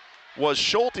was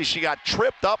Schulte. She got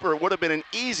tripped up, or it would have been an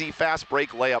easy fast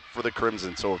break layup for the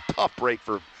Crimson. So a tough break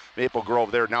for Maple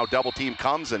Grove there. Now double team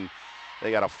comes, and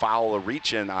they got a foul, a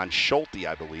reach in on Schulte,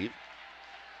 I believe.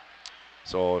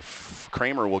 So if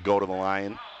Kramer will go to the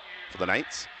line for the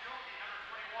Knights.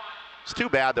 It's too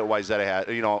bad that Wayzata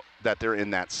had, that they're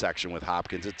in that section with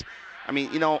Hopkins.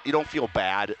 You don't feel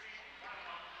bad,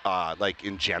 like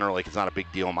in general, like it's not a big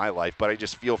deal in my life, but I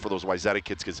just feel for those Wayzata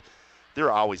kids because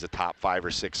they're always a top 5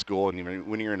 or 6 school, and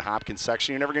when you're in Hopkins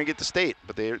section, you're never going to get to state,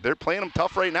 but they're playing them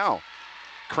tough right now.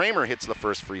 Kramer hits the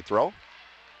first free throw.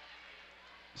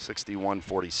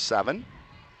 61-47.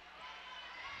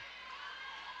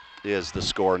 is the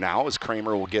score now, as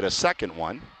Kramer will get a second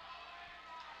one.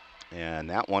 And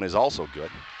that one is also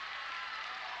good.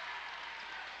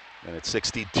 And it's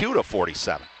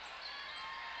 62-47.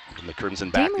 And the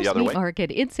Crimson back Damer's the other Meat way.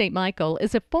 Market in St. Michael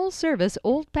is a full-service,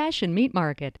 old-fashioned meat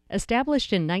market.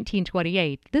 Established in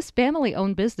 1928, this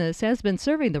family-owned business has been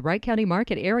serving the Wright County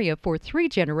market area for 3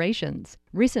 generations.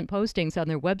 Recent postings on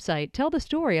their website tell the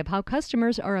story of how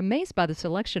customers are amazed by the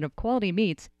selection of quality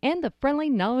meats and the friendly,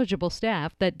 knowledgeable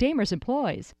staff that Damer's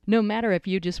employs. No matter if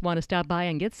you just want to stop by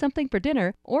and get something for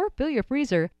dinner or fill your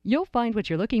freezer, you'll find what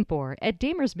you're looking for at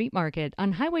Damer's Meat Market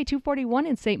on Highway 241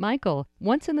 in St. Michael.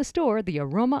 Once in the store, the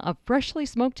aroma of freshly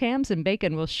smoked hams and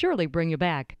bacon will surely bring you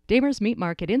back. Damer's Meat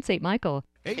Market in St. Michael.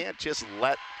 You can't just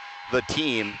let the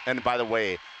team, and by the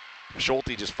way,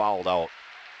 Schulte just fouled out.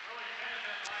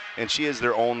 And she is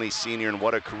their only senior, and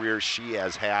what a career she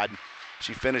has had.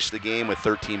 She finished the game with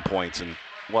 13 points, and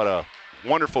what a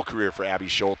wonderful career for Abby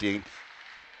Schulte.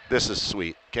 This is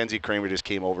sweet. Kenzie Kramer just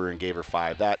came over and gave her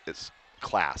 5. That is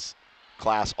class.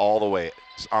 Class all the way.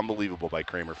 It's unbelievable by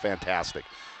Kramer. Fantastic.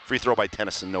 Free throw by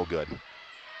Tennyson, no good.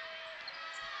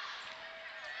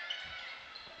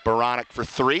 Baranek for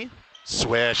 3.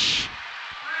 Swish.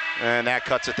 And that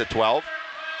cuts it to 12.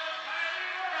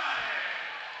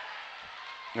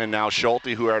 And now Schulte,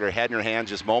 who had her head in her hands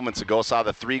just moments ago, saw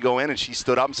the 3 go in, and she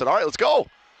stood up and said, all right, let's go.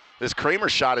 This Kramer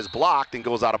shot is blocked and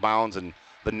goes out of bounds, and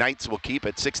the Knights will keep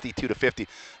it 62-50.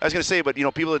 I was going to say, but,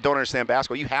 people that don't understand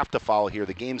basketball, you have to foul here.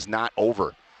 The game's not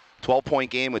over.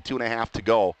 12-point game with 2.5 to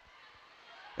go.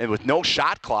 And with no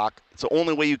shot clock, it's the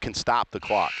only way you can stop the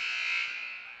clock.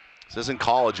 This isn't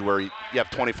college where you have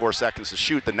 24 seconds to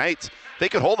shoot. The Knights, they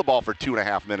could hold the ball for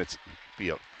 2.5 minutes.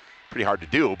 It'd be pretty hard to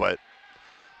do, but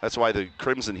that's why the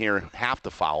Crimson here have to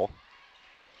foul.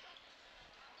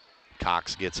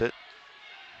 Cox gets it.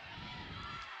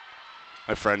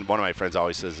 One of my friends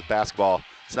always says, basketball,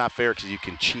 it's not fair because you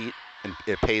can cheat and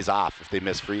it pays off if they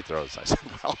miss free throws. I said,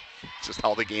 well, it's just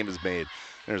how the game is made.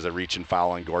 There's a reach and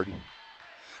foul on Gordon.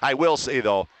 I will say,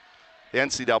 though, the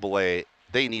NCAA,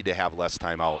 they need to have less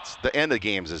timeouts. The end of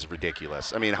games is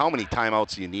ridiculous. I mean, how many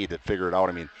timeouts do you need to figure it out?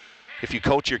 I mean, if you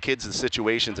coach your kids in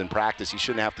situations in practice, you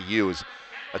shouldn't have to use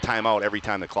a timeout every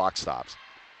time the clock stops.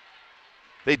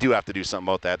 They do have to do something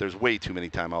about that. There's way too many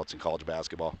timeouts in college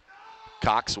basketball.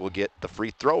 Cox will get the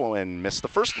free throw and miss the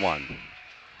first one.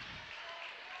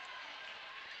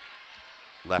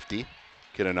 Lefty,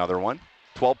 get another one.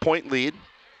 12-point lead.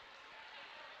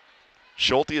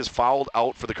 Schulte is fouled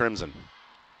out for the Crimson.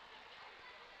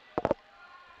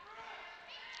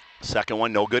 Second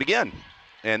one, no good again.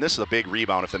 And this is a big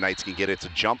rebound if the Knights can get it. It's a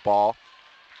jump ball.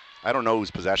 I don't know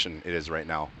whose possession it is right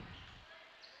now.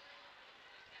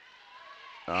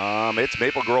 It's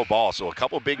Maple Grove ball, so a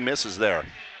couple big misses there.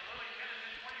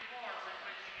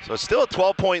 So it's still a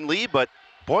 12-point lead, but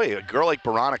boy, a girl like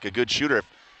Baranek, a good shooter. If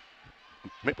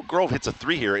Maple Grove hits a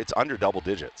 3 here, it's under double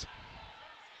digits.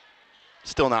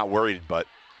 Still not worried, but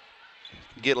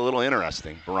get a little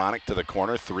interesting. Baranek to the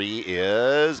corner. 3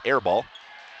 is air ball.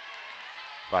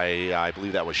 I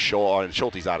believe that was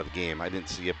Schulte's out of the game. I didn't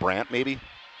see a Brandt maybe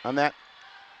on that.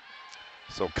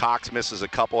 So Cox misses a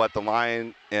couple at the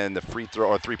line, and the free throw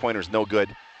or 3-pointer is no good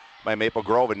by Maple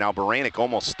Grove. And now Baranek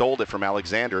almost stole it from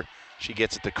Alexander. She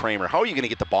gets it to Kramer. How are you going to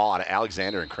get the ball out of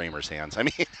Alexander and Kramer's hands? I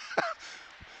mean,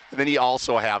 and then you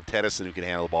also have Tennyson who can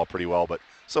handle the ball pretty well, but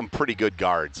some pretty good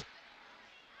guards.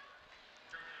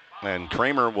 And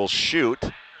Kramer will shoot.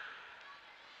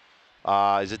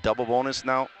 Is it double bonus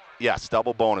now? Yes,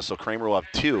 double bonus. So Kramer will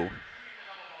have 2. With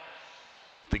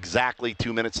exactly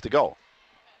 2 minutes to go.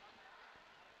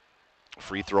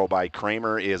 Free throw by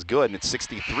Kramer is good, and it's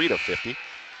 63-50.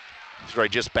 I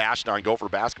just bashed on Gopher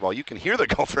basketball. You can hear the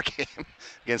Gopher game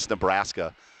against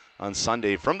Nebraska on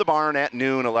Sunday from the barn at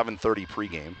noon, 11:30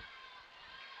 pregame.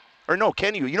 Or no,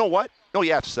 can you? You know what? No,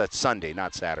 yes, that's Sunday,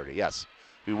 not Saturday. Yes,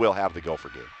 we will have the Gopher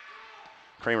game.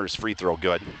 Kramer's free throw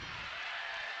good.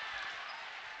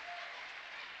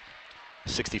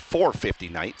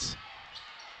 64-50 Knights.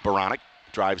 Baranek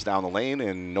drives down the lane,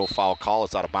 and no foul call.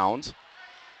 It's out of bounds.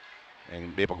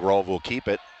 And Maple Grove will keep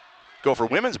it. Gopher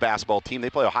women's basketball team, they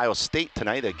play Ohio State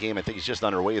tonight. That game, I think, is just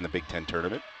underway in the Big Ten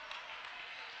tournament.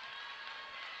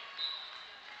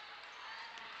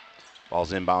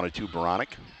 Ball's inbounded to Baranek.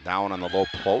 Down on the low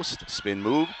post. Spin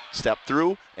move, step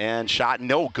through, and shot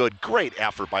no good. Great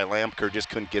effort by Lampker, just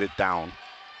couldn't get it down.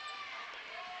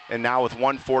 And now with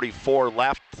 1:44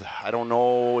 left, I don't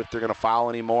know if they're going to foul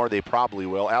anymore. They probably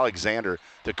will. Alexander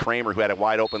to Kramer, who had a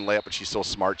wide open layup, but she's so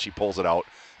smart, she pulls it out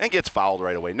and gets fouled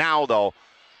right away. Now, though,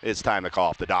 it's time to call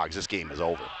off the Dogs. This game is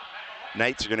over.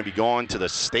 Knights are going to be going to the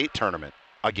state tournament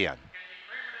again.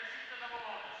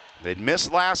 They'd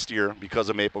missed last year because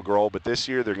of Maple Grove, but this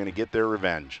year they're going to get their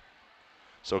revenge.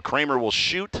 So Kramer will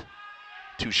shoot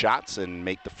 2 shots and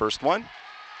make the first one.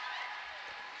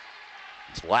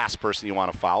 It's the last person you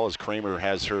want to foul as Kramer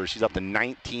has her. She's up to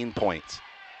 19 points.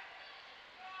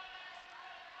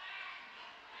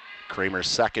 Kramer's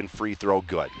second free throw,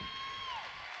 good.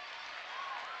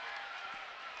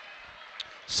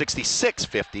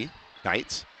 66-50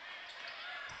 Knights.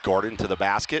 Gordon to the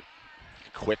basket.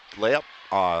 Quick layup.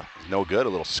 No good. A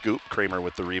little scoop. Kramer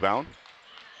with the rebound.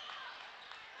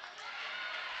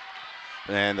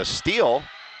 And the steal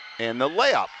and the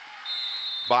layup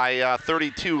by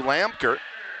 32 Lampker.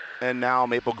 And now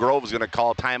Maple Grove is going to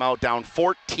call a timeout, down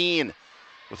 14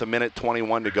 with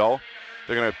 1:21 to go.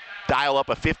 They're going to dial up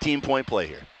a 15-point play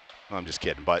here. No, I'm just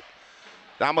kidding, but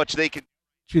not much they can.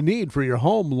 You need for your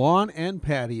home, lawn, and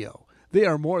patio. They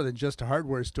are more than just a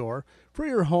hardware store. For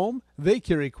your home, they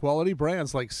carry quality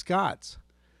brands like Scott's,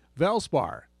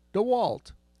 Valspar,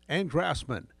 DeWalt, and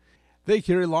Craftsman. They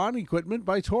carry lawn equipment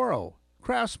by Toro,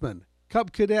 Craftsman,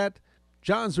 Cub Cadet,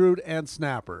 Johns Root, and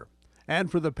Snapper. And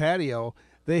for the patio,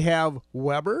 they have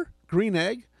Weber, Green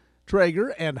Egg, Traeger,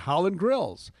 and Holland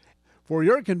Grills. For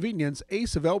your convenience,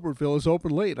 Ace of Albertville is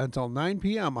open late until 9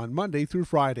 p.m. on Monday through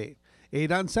Friday,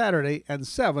 8 on Saturday, and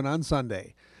 7 on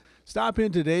Sunday. Stop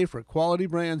in today for quality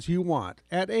brands you want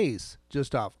at Ace,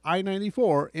 just off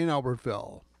I-94 in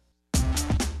Albertville.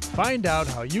 Find out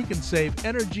how you can save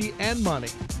energy and money.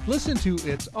 Listen to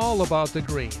It's All About the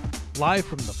Green, live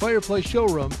from the Fireplace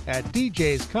Showroom at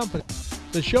DJ's Company.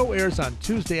 The show airs on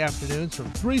Tuesday afternoons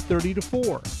from 3:30 to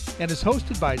 4 and is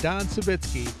hosted by Don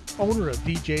Savitsky, owner of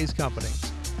DJ's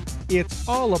Companies. It's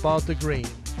All About the Green,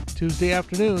 Tuesday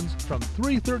afternoons from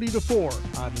 3:30 to 4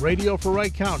 on Radio for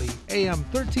Wright County, AM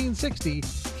 1360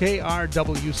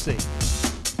 KRWC.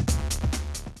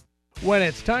 When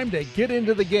it's time to get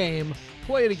into the game,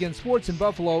 Play It Again Sports in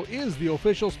Buffalo is the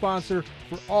official sponsor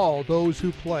for all those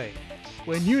who play.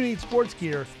 When you need sports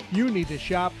gear, you need to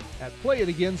shop at Play It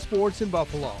Again Sports in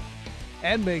Buffalo.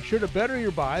 And make sure to better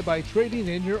your buy by trading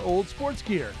in your old sports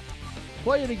gear.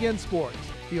 Play It Again Sports,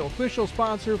 the official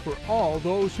sponsor for all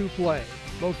those who play.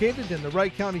 Located in the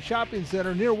Wright County Shopping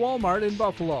Center near Walmart in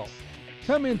Buffalo.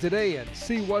 Come in today and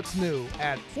see what's new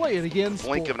at Play It Again Sports.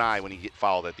 Blink of an eye when you get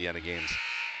fouled at the end of games.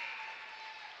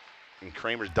 And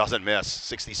Kramer doesn't miss.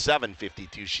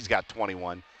 67-52. She's got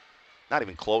 21. Not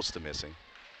even close to missing.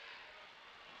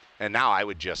 And now I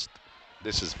would just,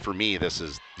 this is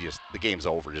just, the game's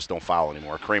over. Just don't foul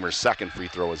anymore. Kramer's second free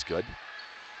throw is good.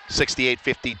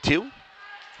 68-52.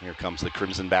 Here comes the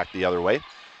Crimson back the other way.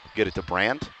 Get it to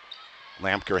Brandt.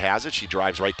 Lampker has it. She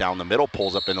drives right down the middle,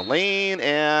 pulls up in the lane,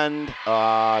 and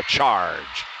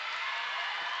charge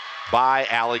by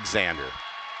Alexander.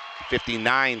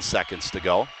 59 seconds to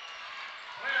go.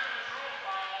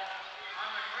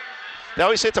 They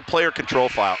always say it's a player control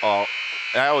foul.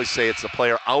 I always say it's the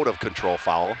player out of control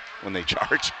foul when they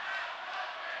charge.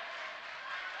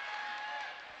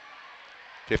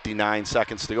 59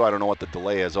 seconds to go. I don't know what the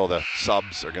delay is. Oh, the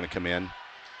subs are going to come in.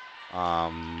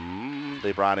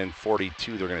 They brought in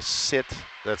 42. They're going to sit.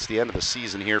 That's the end of the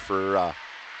season here for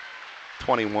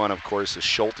 21, of course, is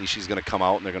Schulte. She's going to come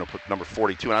out, and they're going to put number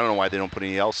 42. And I don't know why they don't put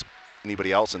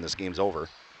anybody else in. This game's over.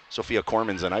 Sophia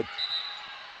Corman's in. Let's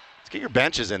get your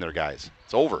benches in there, guys.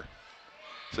 It's over.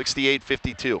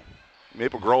 68-52.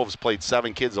 Maple Grove's played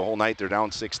 7 kids the whole night. They're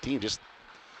down 16. Just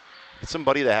get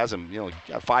somebody that has them.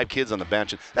 Got 5 kids on the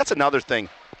bench. And that's another thing.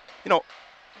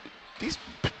 These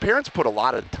parents put a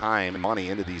lot of time and money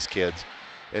into these kids,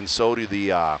 and so do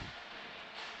the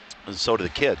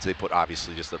kids. They put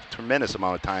obviously just a tremendous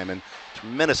amount of time and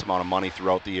tremendous amount of money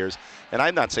throughout the years. And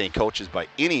I'm not saying coaches by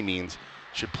any means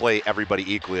should play everybody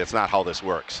equally. That's not how this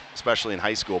works, especially in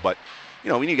high school. But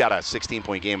when you got a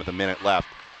 16-point game with a minute left,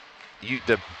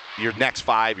 your next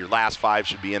 5, your last 5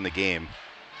 should be in the game.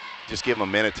 Just give them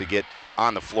a minute to get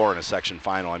on the floor in a section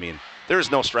final. I mean, there's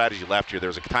no strategy left here.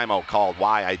 There's a timeout called.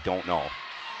 Why, I don't know.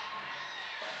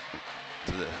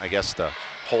 I guess to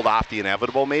hold off the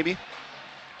inevitable, maybe.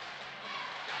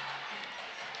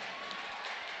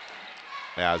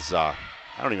 As I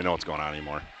don't even know what's going on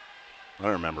anymore. I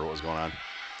don't remember what was going on.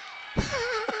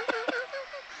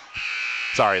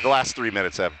 Sorry, the last 3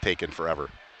 minutes have taken forever.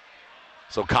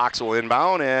 So Cox will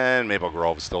inbound, and Maple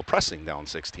Grove is still pressing down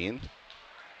 16.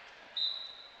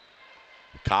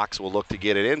 Cox will look to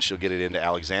get it in. She'll get it into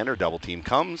Alexander. Double team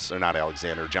comes. Or not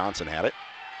Alexander. Johnson had it.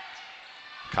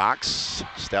 Cox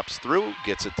steps through,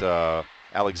 gets it to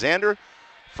Alexander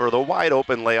for the wide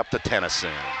open layup to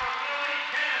Tennyson.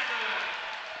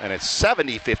 And it's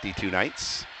 70-52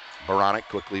 Knights. Baronic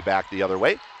quickly back the other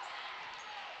way.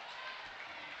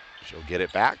 She'll get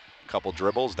it back. Couple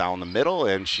dribbles down the middle,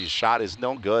 and she's shot is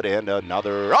no good, and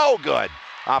another, good,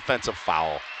 offensive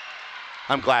foul.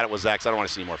 I'm glad it was that because I don't want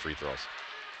to see more free throws.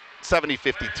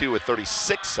 70-52 with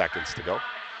 36 seconds to go.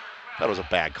 That was a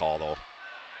bad call, though.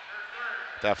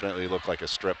 Definitely looked like a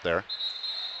strip there.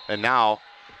 And now,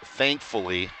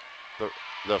 thankfully,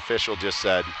 the official just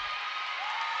said,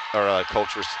 or coach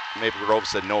for Maple Grove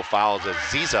said no fouls as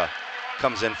Ziza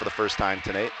comes in for the first time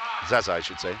tonight. Zeza, I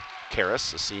should say.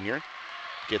 Karras, a senior,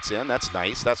 gets in. That's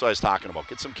nice. That's what I was talking about.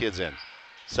 Get some kids in.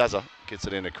 Zeza gets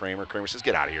it into Kramer. Kramer says,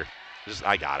 get out of here.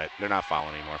 I got it. They're not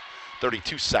fouling anymore.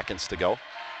 32 seconds to go.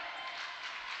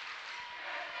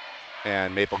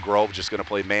 And Maple Grove just going to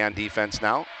play man defense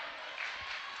now,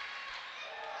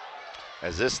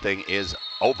 as this thing is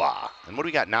over. And what do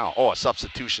we got now? Oh, a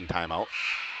substitution timeout.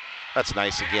 That's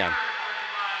nice again.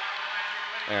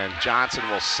 And Johnson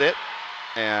will sit.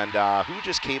 And who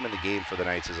just came in the game for the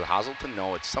Knights? Is it Hazelton?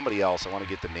 No, it's somebody else. I want to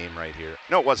get the name right here.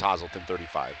 No, it was Hazelton,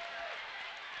 35.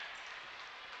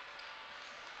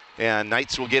 And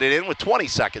Knights will get it in with 20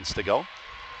 seconds to go.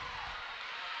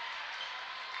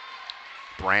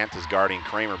 Brandt is guarding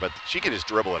Kramer, but she can just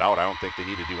dribble it out. I don't think they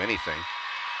need to do anything.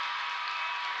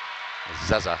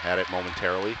 Zeza had it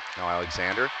momentarily. Now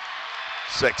Alexander.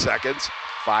 6 seconds,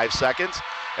 5 seconds.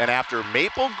 And after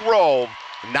Maple Grove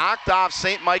knocked off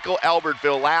St. Michael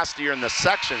Albertville last year in the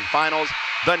section finals,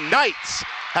 the Knights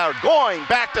are going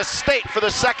back to state for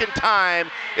the second time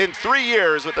in 3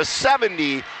 years with a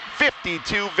 70-52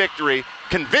 victory,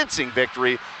 convincing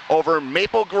victory over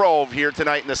Maple Grove here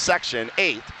tonight in the Section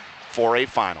 8 4A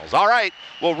finals. All right,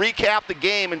 we'll recap the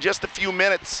game in just a few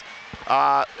minutes,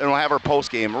 and we'll have our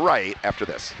post game right after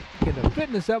this. Into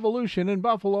Fitness Evolution in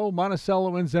Buffalo,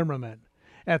 Monticello, and Zimmerman.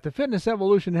 At the Fitness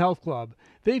Evolution Health Club,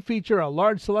 they feature a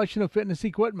large selection of fitness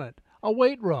equipment, a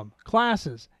weight room,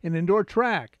 classes, an indoor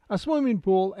track, a swimming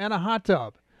pool, and a hot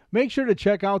tub. Make sure to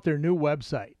check out their new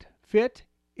website,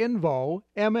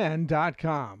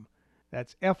 fitinvomn.com.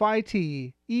 That's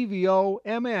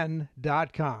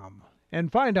FITEVOMN.com. And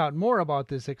find out more about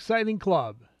this exciting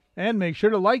club. And make sure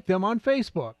to like them on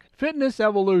Facebook. Fitness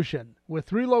Evolution, with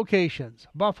 3 locations,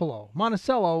 Buffalo,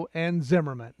 Monticello, and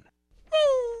Zimmerman.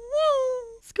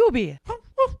 Scooby,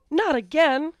 not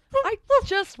again. I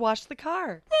just washed the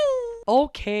car.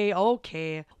 Okay.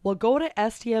 Well, go to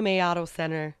STMA Auto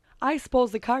Center. I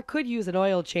suppose the car could use an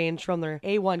oil change from their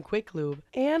A1 Quick Lube.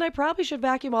 And I probably should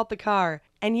vacuum out the car.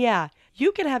 And yeah,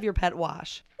 you can have your pet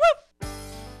wash.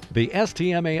 The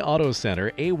STMA Auto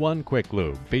Center A1 Quick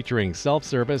Lube, featuring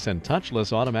self-service and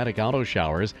touchless automatic auto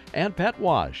showers and pet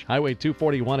wash. Highway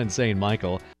 241 in St.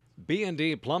 Michael.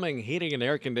 B&D Plumbing, Heating, and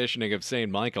Air Conditioning of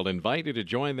St. Michael invite you to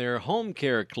join their Home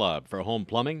Care Club for home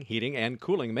plumbing, heating, and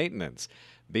cooling maintenance.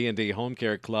 B&D Home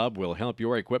Care Club will help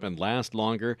your equipment last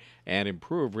longer and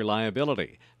improve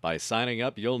reliability. By signing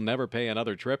up, you'll never pay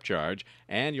another trip charge,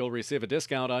 and you'll receive a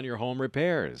discount on your home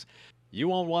repairs. You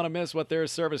won't want to miss what their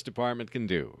service department can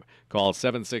do. Call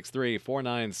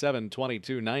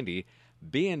 763-497-2290.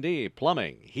 B&D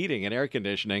Plumbing, Heating, and Air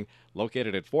Conditioning,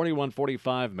 located at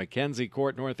 4145 Mackenzie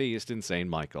Court Northeast in St.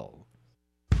 Michael.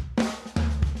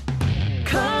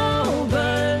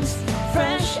 Coburn's,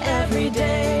 fresh every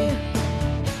day.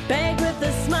 Bag with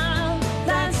a smile,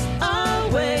 that's our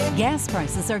way. Gas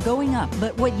prices are going up,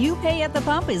 but what you pay at the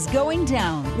pump is going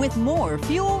down with more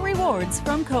fuel rewards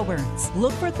from Coburn's.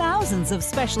 Look for thousands of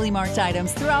specially marked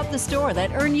items throughout the store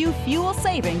that earn you fuel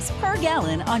savings per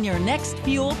gallon on your next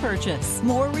fuel purchase.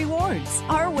 More rewards.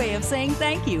 Our way of saying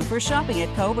thank you for shopping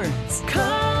at Coburn's.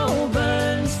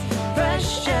 Coburn's,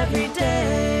 fresh every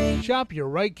day. Shop your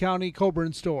Wright County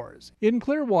Coburn stores in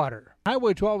Clearwater,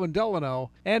 Highway 12 in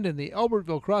Delano, and in the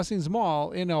Albertville Crossings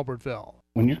Mall in Albertville.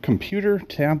 When your computer,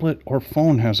 tablet, or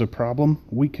phone has a problem,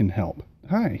 we can help.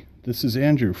 Hi, this is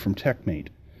Andrew from TechMate.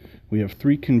 We have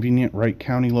 3 convenient Wright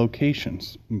County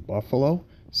locations in Buffalo,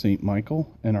 St.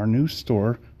 Michael, and our new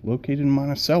store located in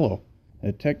Monticello.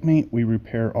 At TechMate, we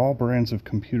repair all brands of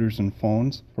computers and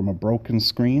phones, from a broken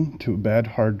screen to a bad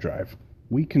hard drive.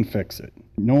 We can fix it.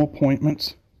 No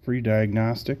appointments, free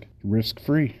diagnostic,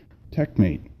 risk-free.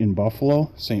 TechMate in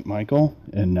Buffalo, St. Michael,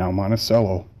 and now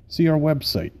Monticello. See our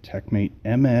website,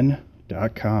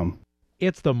 techmatemn.com.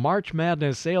 It's the March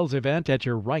Madness sales event at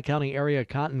your Wright County area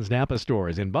Cotton's Napa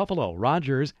stores in Buffalo,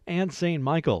 Rogers, and St.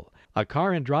 Michael. A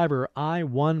Car and Driver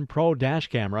i1 Pro dash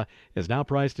camera is now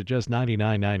priced at just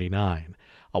 $99.99.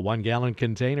 A 1-gallon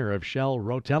container of Shell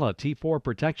Rotella T4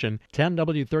 Protection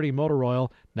 10W30 motor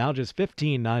oil, now just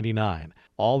 $15.99.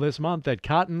 All this month at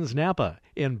Cotton's Napa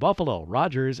in Buffalo,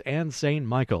 Rogers, and St.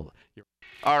 Michael.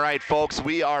 All right, folks,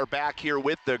 we are back here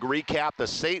with the recap. The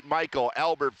St. Michael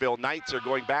Albertville Knights are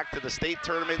going back to the state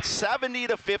tournament,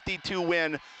 70-52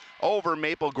 win over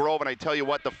Maple Grove. And I tell you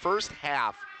what, the first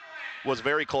half was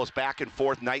very close, back and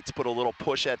forth. Knights put a little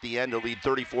push at the end to lead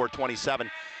 34-27.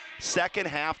 Second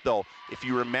half, though, if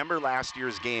you remember last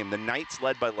year's game, the Knights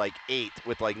led by like 8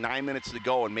 with like 9 minutes to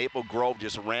go, and Maple Grove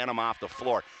just ran them off the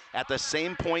floor. At the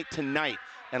same point tonight,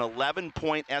 an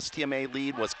 11-point STMA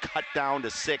lead was cut down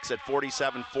to 6 at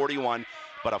 47-41,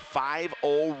 but a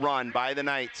 5-0 run by the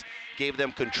Knights gave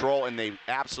them control, and they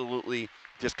absolutely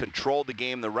just controlled the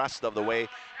game the rest of the way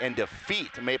and defeat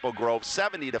Maple Grove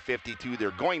 70-52.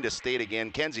 They're going to state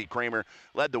again. Kenzie Kramer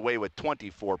led the way with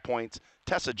 24 points.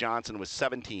 Tessa Johnson with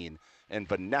 17, and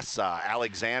Vanessa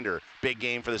Alexander, big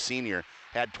game for the senior,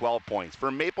 had 12 points.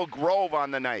 For Maple Grove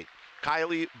on the night,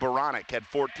 Kylie Baranek had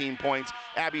 14 points,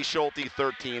 Abby Schulte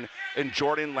 13, and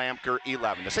Jordan Lamker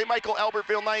 11. The St. Michael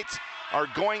Albertville Knights are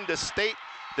going to state.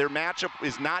 Their matchup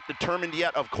is not determined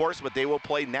yet, of course, but they will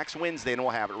play next Wednesday, and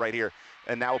we'll have it right here.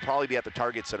 And that will probably be at the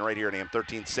Target Center right here in AM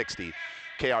 1360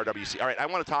 KRWC. All right, I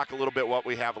want to talk a little bit what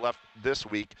we have left this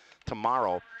week,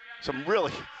 tomorrow. Some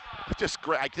really just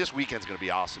great. This weekend's going to be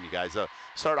awesome, you guys.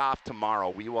 Start off tomorrow.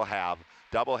 We will have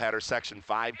doubleheader, Section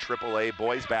 5 AAA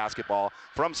boys basketball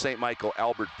from St. Michael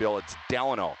Albertville. It's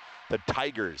Delano, the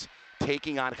Tigers,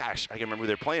 taking on, gosh, I can remember who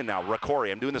they're playing now, Rocori.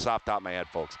 I'm doing this off the top of my head,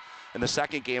 folks. And the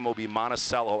second game will be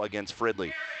Monticello against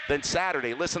Fridley. Then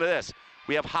Saturday, listen to this.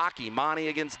 We have hockey, Monty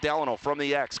against Delano from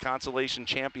the X Consolation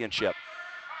Championship.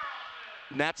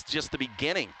 And that's just the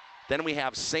beginning. Then we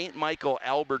have St. Michael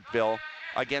Albertville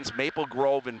against Maple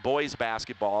Grove in boys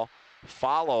basketball,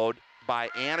 followed by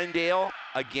Annandale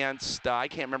against, I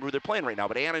can't remember who they're playing right now,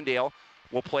 but Annandale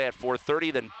will play at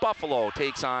 4:30. Then Buffalo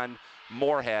takes on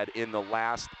Moorhead in the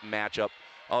last matchup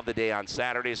of the day on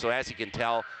Saturday. So as you can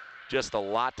tell, just a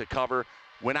lot to cover.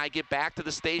 When I get back to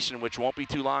the station, which won't be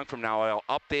too long from now,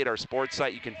 I'll update our sports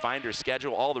site. You can find our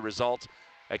schedule, all the results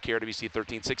at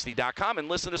KRWC1360.com, and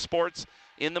listen to sports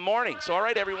in the morning. So all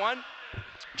right, everyone.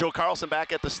 Joe Carlson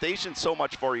back at the station. So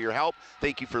much for your help.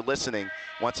 Thank you for listening.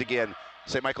 Once again,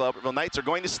 St. Michael Albertville Knights are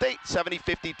going to state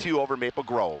 70-52 over Maple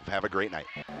Grove. Have a great night.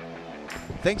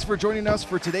 Thanks for joining us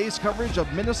for today's coverage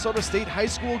of Minnesota State High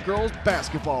School girls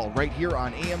basketball right here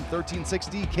on AM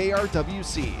 1360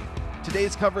 KRWC.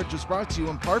 Today's coverage was brought to you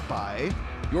in part by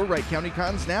your Wright County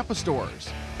Cons Napa stores,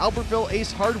 Albertville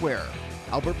Ace Hardware,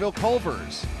 Albertville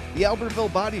Culvers, the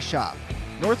Albertville Body Shop,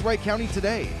 North Wright County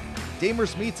Today,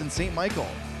 Damer's Meats in St. Michael,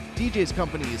 DJ's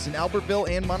Companies in Albertville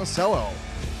and Monticello,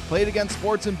 Play It Again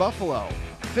Sports in Buffalo,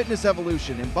 Fitness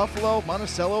Evolution in Buffalo,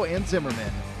 Monticello, and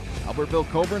Zimmerman, Albertville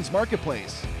Coburn's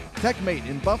Marketplace, TechMate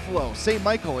in Buffalo, St.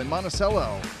 Michael, and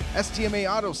Monticello, STMA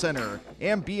Auto Center,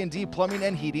 and B&D Plumbing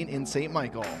and Heating in St.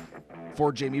 Michael.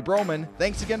 For Jamie Broman,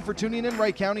 thanks again for tuning in,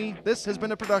 Wright County. This has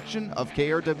been a production of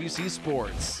KRWC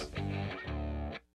Sports.